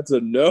think that's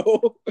a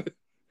no.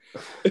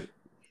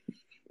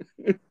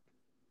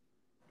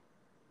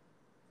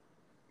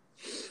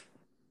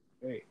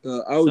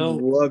 I would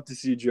love to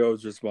see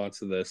Joe's response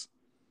to this.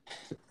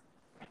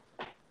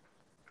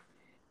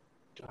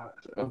 God,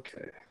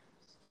 okay.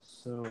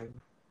 So.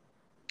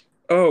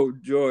 Oh,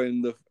 Joe,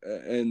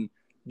 and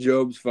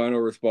Job's final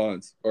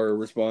response or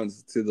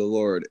response to the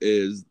Lord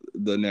is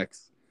the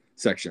next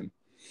section.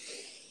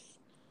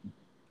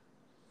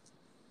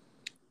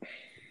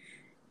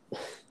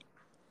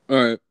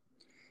 All right,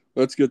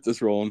 let's get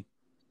this rolling.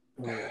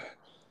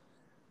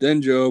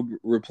 Then Job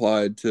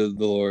replied to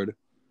the Lord,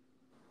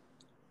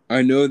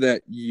 I know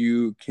that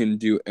you can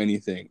do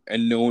anything,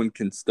 and no one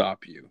can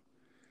stop you.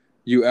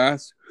 You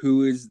ask,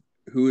 who is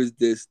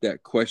this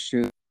that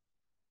questions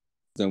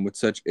them with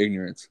such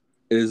ignorance?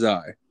 It is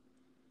I,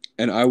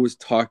 and I was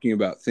talking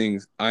about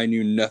things I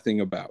knew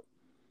nothing about,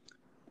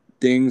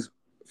 things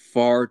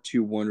far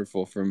too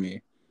wonderful for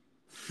me.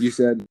 You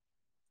said,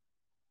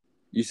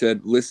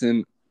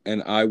 listen,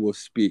 and I will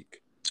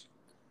speak.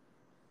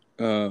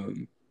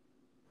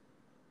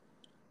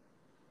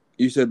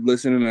 You said,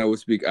 listen, and I will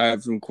speak. I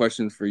have some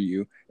questions for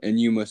you, and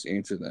you must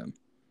answer them.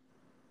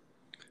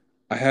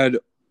 I had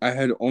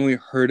only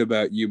heard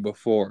about you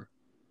before,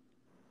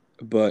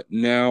 but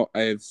now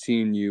I have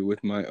seen you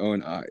with my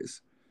own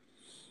eyes.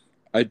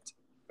 I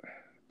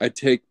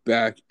take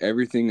back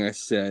everything I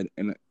said,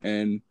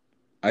 and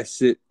I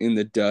sit in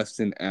the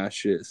dust and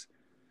ashes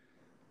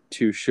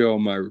to show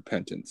my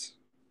repentance.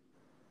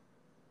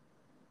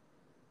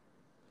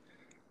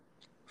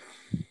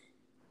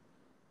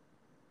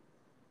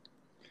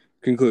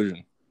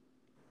 Conclusion.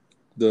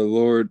 The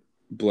Lord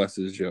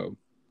blesses Job.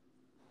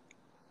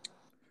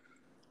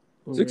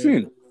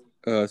 16.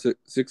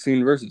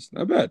 16 verses.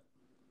 Not bad.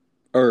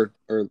 Or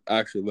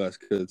actually less,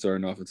 because it's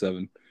starting off at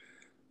 7.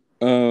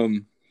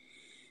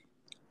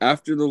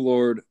 After the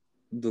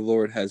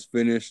Lord has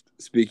finished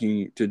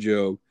speaking to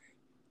Job,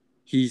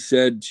 he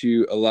said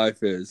to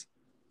Eliphaz,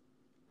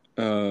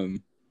 the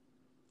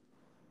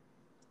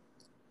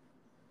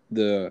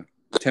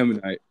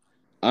Temanite,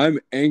 I'm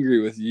angry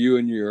with you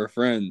and your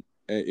friend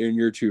and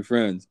your two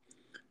friends.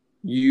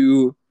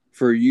 You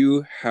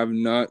have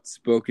not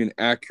spoken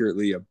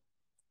accurately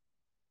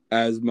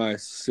as my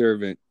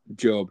servant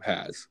Job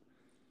has.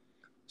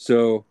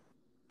 So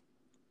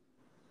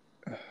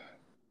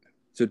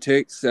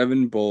take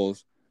 7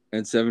 bulls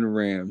and 7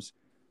 rams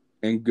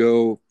and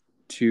go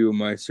to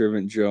my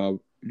servant Job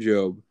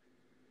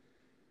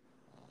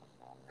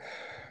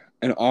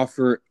and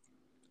offer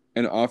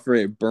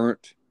a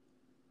burnt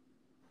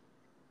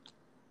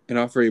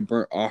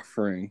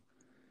offering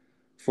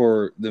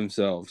for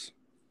yourselves.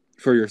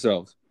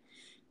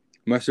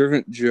 My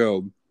servant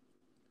Job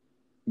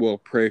will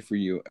pray for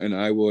you, and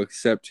I will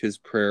accept his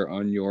prayer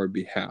on your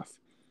behalf.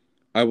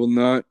 I will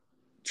not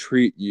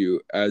treat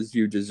you as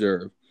you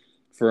deserve,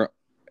 for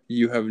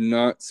you have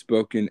not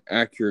spoken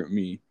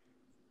accurately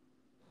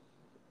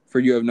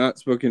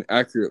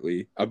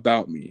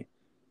about me,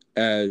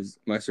 as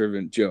my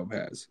servant Job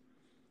has.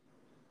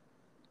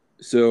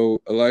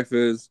 So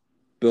Eliphaz,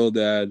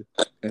 Bildad,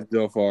 and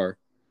Zophar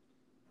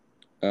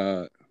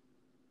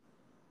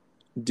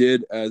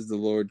did as the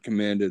Lord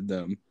commanded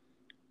them,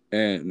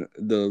 and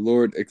the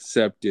Lord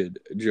accepted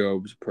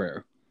Job's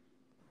prayer.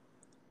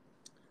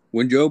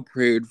 When Job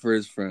prayed for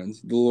his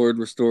friends, the Lord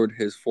restored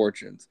his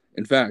fortunes.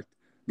 In fact,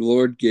 the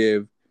Lord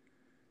gave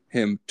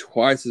him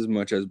twice as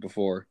much as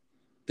before.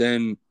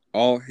 Then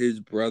all his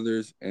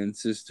brothers and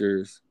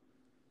sisters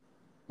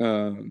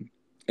and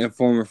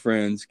former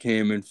friends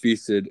came and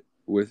feasted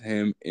with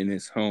him in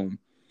his home.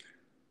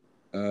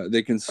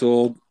 They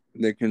consoled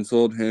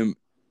him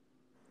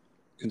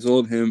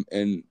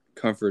and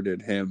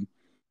comforted him,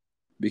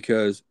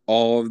 because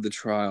all of the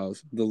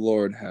trials the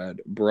Lord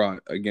had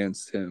brought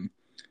against him,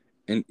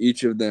 and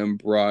each of them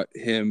brought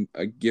him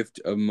a gift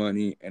of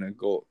money and a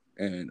gold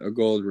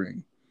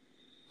ring.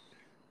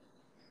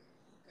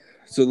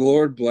 So the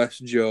Lord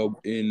blessed Job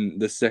in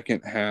the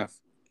second half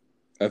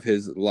of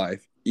his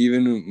life,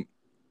 even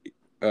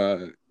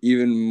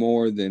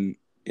more than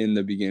in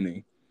the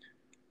beginning.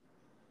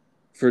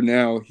 For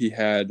now he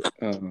had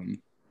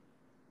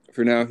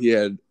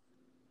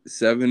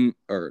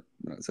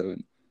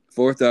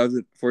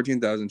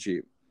 14,000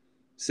 sheep,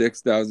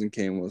 6,000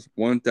 camels,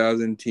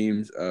 1,000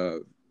 teams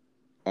of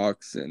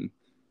oxen,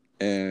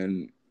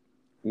 and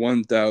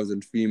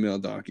 1,000 female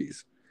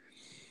donkeys.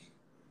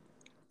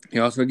 He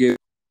also gave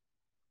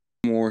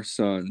more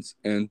sons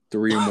and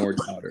 3 more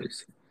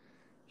daughters.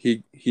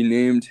 He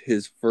named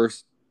his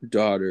first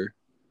daughter.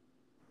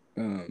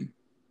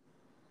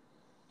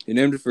 He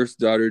named his first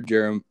daughter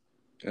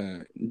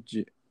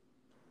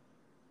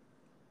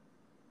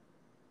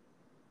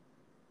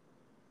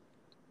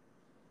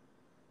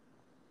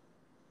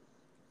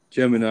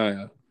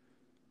Gemini.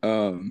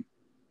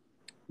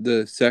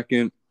 The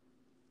second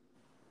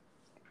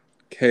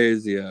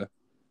Kezia,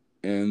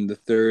 and the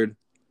third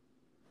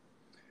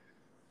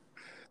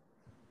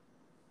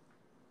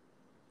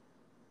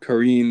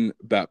Kareen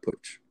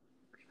Batpuch.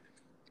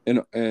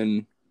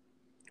 And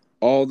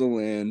all the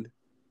land,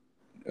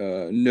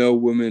 no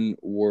women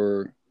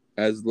were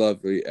as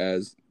lovely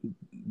as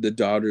the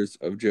daughters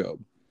of Job,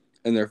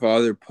 and their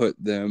father put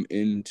them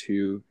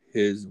into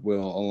his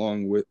will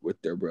along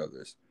with their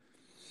brothers.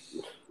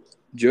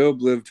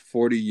 Job lived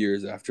 40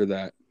 years after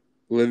that,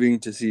 living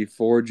to see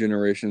 4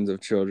 generations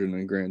of children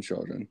and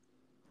grandchildren.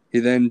 He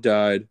then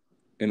died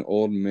an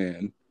old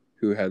man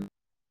who had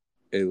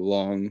a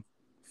long,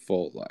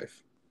 full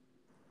life.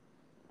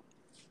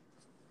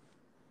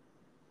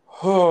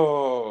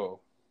 Oh.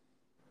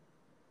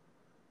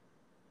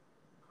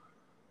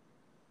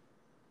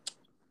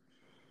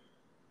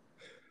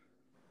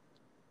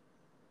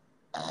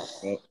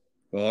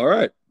 Well, all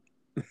right.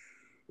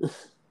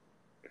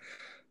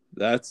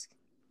 That's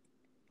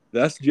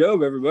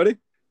Job, everybody.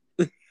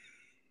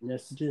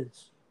 Yes, it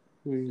is.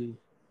 Really.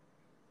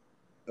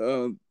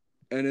 And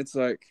it's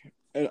like,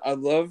 and I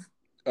love.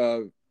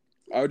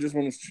 I just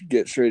want to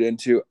get straight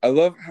into. I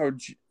love how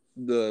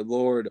the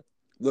Lord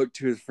looked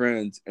to his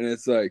friends, and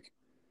it's like,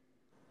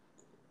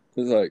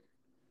 what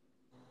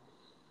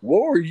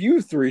were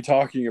you three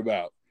talking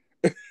about?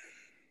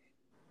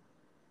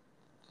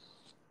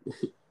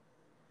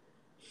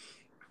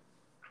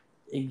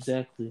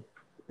 Exactly.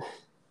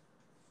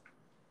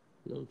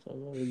 No, I'm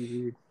talking about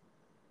really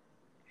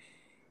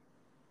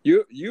weird.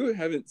 You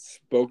haven't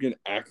spoken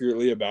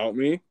accurately about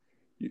me.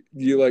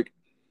 You like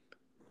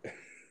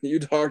you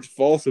talked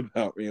false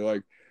about me.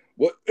 Like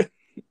what?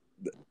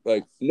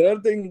 Like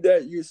nothing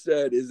that you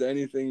said is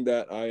anything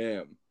that I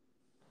am.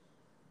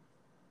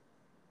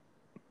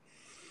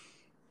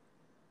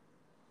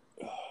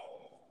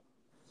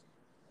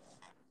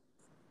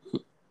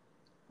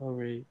 All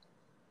right.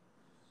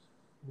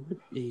 What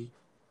a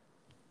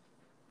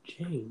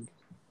change.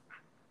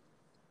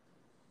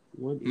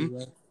 What a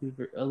last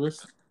fever.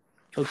 Let's.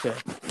 Okay.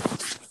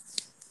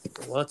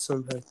 Lots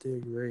of back there,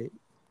 right?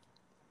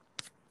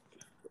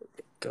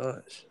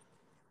 Gosh.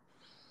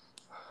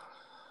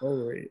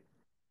 All right.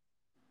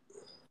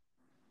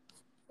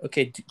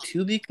 Okay,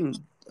 to be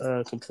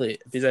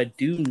complete, because I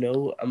do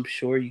know, I'm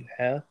sure you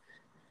have.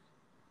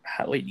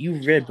 Wait, you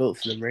read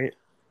both of them, right?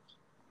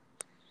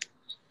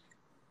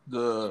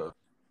 The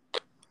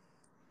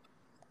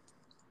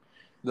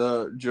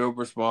Job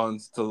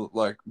responds to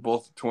like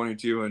both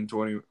 22 and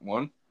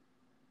 21.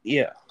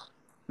 Yeah.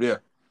 Yeah.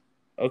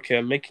 Okay,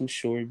 I'm making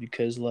sure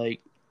because,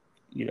 like,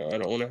 I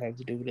don't want to have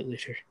to do with it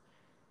later.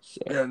 So.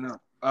 Yeah, no.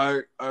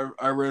 I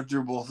read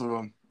through both of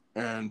them,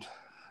 and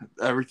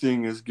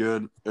everything is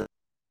good.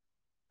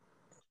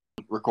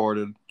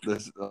 Recorded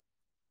this.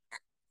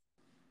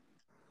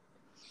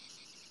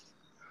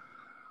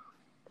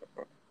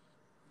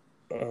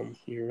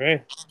 You're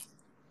right.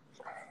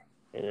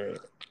 All right.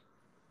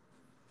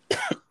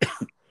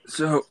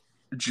 So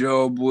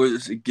Job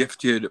was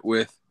gifted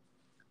with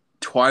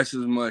twice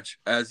as much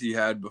as he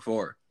had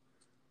before.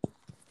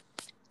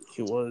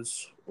 He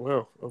was.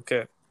 Well,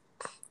 okay.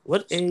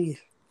 What a.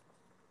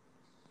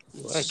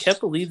 Well, I can't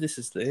believe this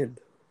is the end.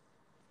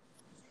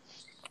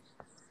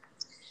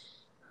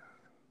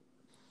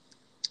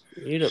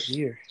 Right up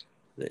here.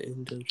 The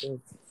end of Job.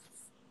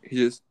 He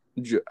just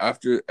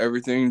after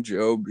everything,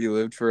 Job he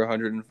lived for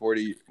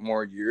 140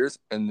 more years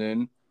and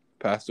then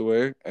passed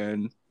away,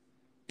 and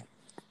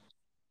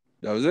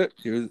that was it.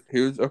 He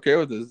was okay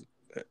with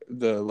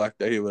the life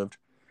that he lived.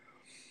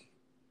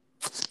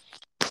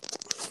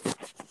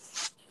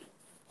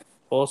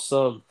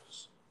 Awesome.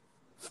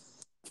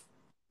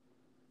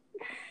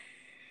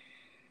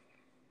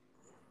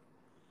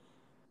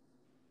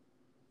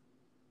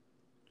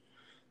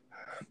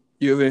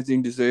 You have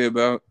anything to say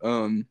about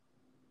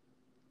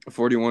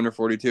 41 or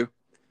 42?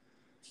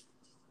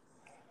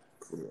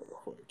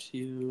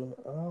 42.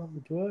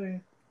 Do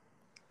I?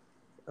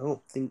 I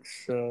don't think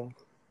so.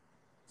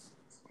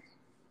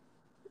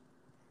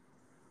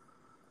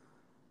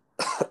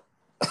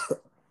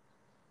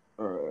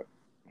 All right.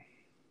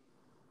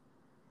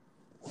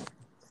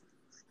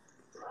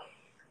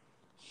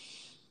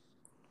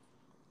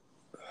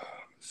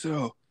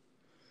 So,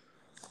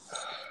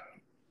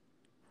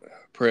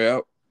 pray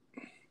out.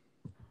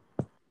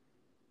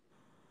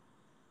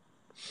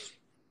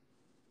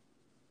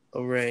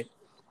 All right.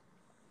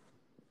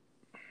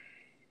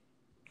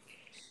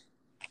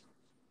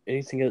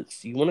 Anything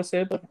else you want to say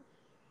about it?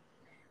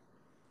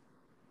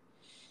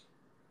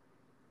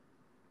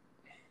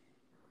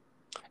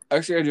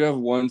 Actually, I do have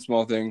one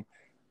small thing.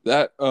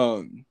 That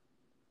Elifu,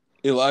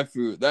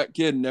 that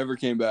kid never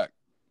came back.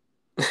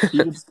 He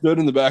just stood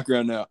in the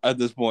background now at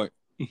this point.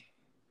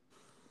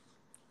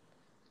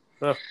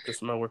 Oh,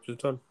 just my work is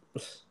done.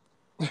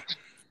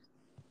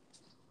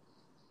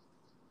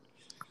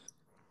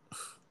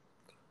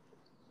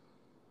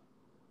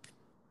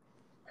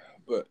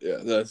 But yeah,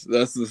 that's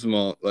the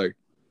small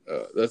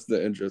that's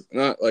the interest.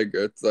 Not like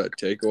it's a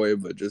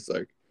takeaway, but just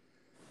like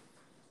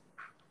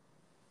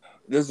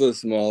just a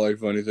small like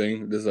funny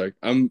thing. Just like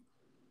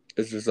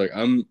it's just like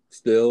I'm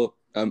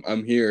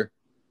here,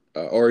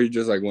 or he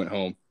just like went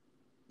home.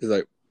 He's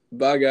like,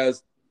 bye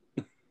guys.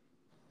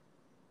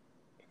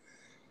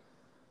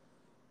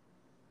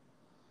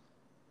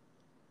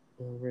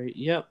 All right.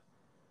 Yep.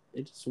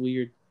 It's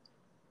weird.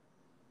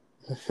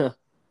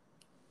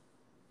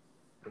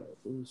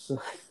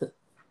 So,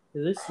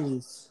 this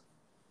is.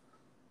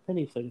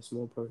 Penny played a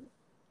small part.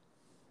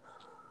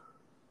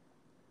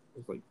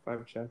 It's like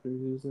 5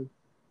 chapters he was in.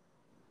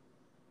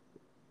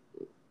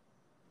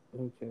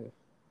 Okay.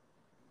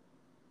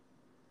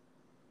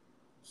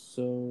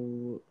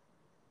 So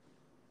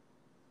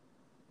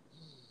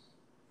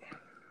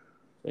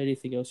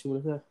Anything else you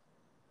want to say?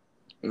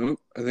 Nope,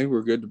 I think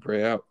we're good to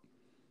pray out.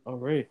 All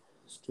right,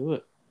 let's do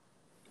it.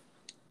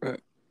 All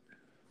right.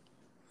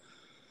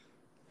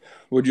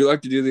 Would you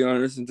like to do the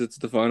honors since it's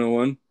the final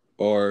one,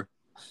 or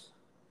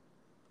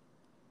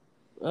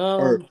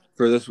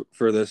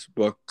for this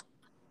book?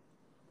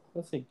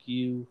 I think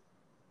we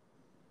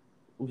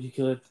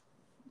could.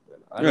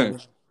 I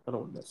Right. don't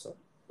want to mess up,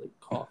 like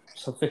cough or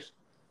something.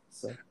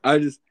 So I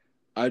just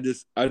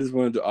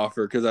wanted to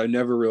offer because I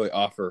never really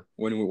offer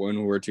when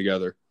we're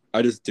together.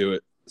 I just do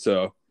it.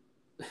 So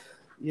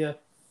yeah,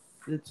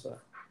 it's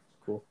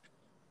cool.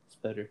 It's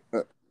better.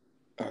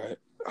 all right.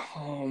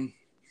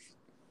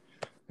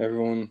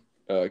 Everyone,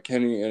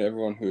 Kenny and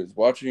everyone who is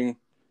watching,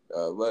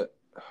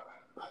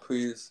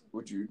 please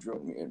would you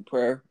join me in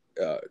prayer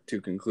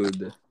to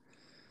conclude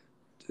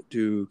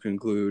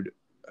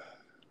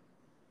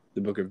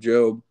the book of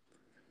Job.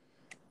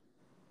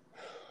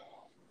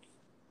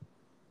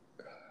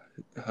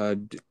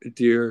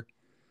 Dear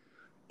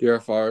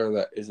Father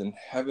that is in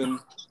heaven,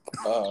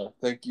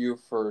 thank you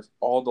for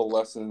all the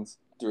lessons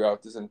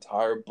throughout this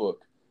entire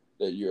book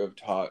that you have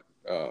taught,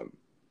 not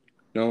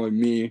only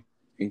me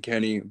and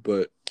Kenny,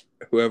 but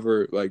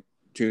whoever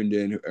tuned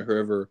in,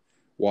 whoever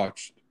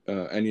watched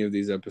any of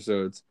these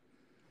episodes,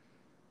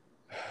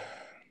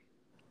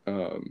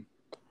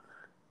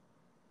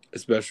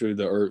 especially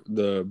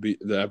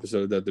the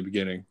episode at the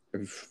beginning.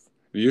 If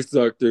you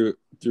stuck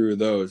through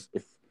those,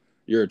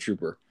 you're a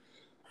trooper.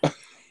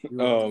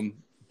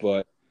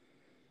 But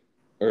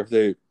or if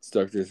they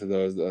stuck through to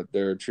those, that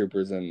they're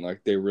troopers and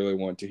they really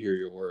want to hear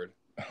your word.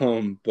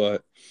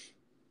 But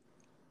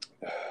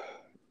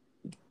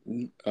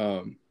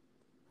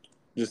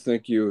just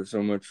thank you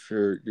so much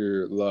for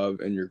your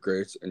love and your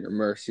grace and your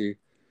mercy.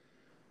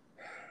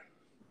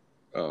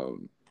 I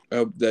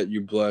hope that you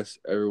bless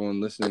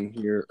everyone listening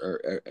here,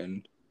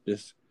 and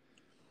just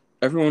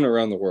everyone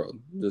around the world.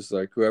 Just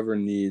whoever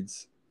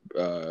needs,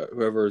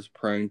 whoever is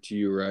praying to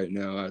you right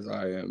now, as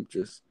I am.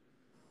 Just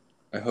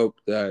I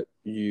hope that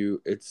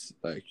it's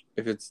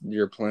if it's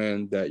your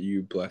plan that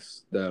you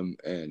bless them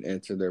and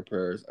answer their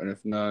prayers, and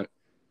if not,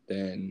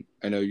 then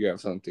I know you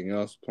have something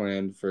else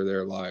planned for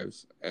their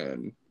lives,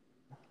 and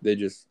they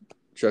just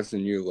trust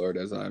in you, Lord,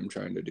 as I'm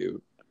trying to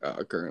do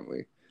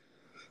currently.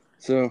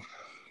 So,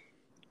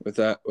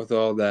 with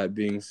all that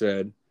being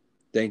said,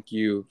 thank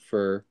you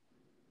for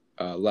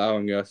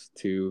allowing us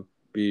to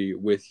be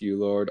with you,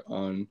 Lord,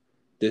 on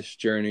this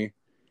journey,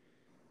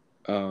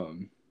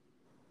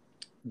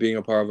 being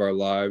a part of our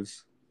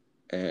lives,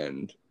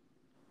 and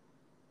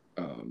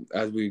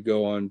as we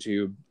go on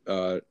to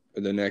the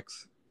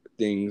next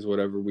things,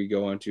 whatever we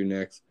go on to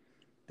next,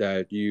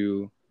 that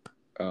you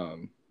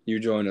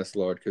join us,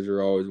 Lord, because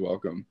you're always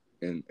welcome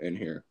in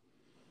here.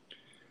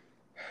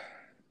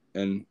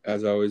 And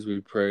as always, we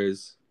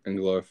praise and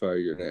glorify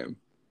your name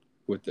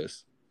with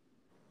this.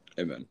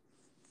 Amen.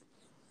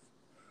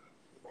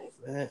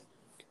 Man, I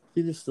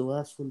think this is the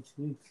last one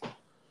too.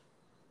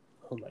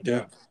 Oh my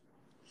God.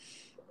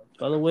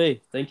 By the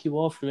way, thank you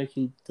all for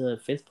making the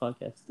Faith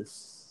Podcast the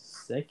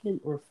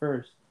second or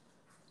first.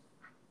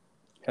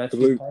 I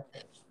believe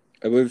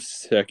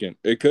second.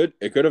 It could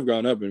have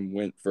gone up and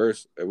went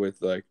first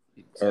with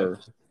or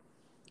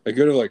it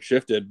could have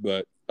shifted,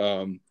 but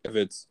if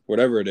it's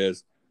whatever it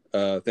is,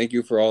 thank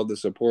you for all the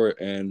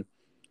support, and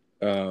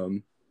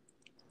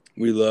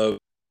we love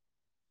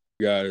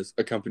you guys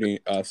accompany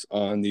us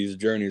on these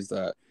journeys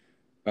that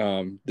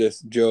all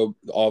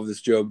of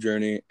this Job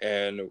journey,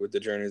 and with the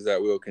journeys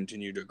that we'll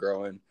continue to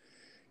grow in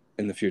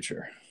the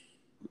future.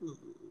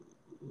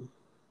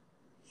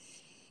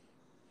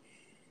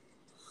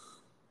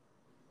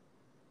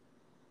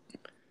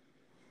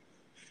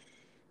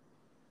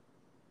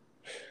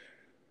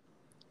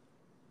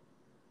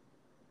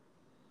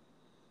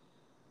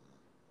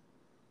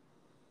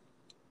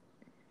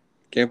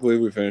 Can't believe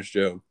we finished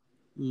Job.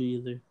 Me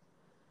either.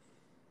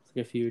 It's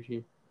like I feared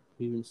you.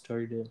 We even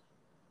started it.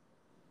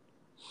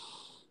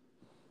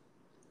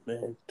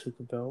 Man, it took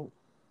about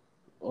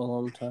a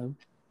long time.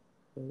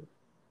 But...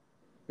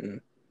 yeah.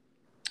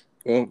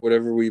 Well,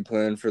 whatever we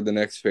plan for the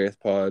next Faith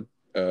Pod,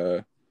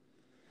 we'll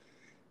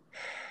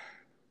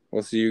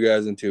see you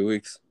guys in 2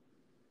 weeks.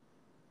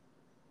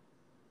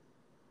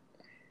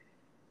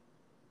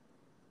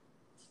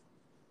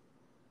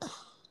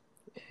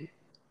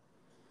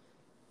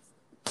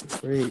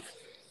 Great.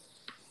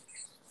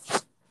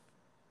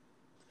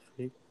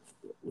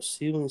 We'll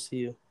see you when we see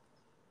you.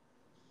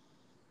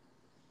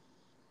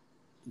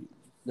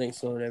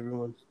 Thanks, Lord,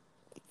 everyone.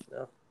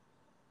 Yeah.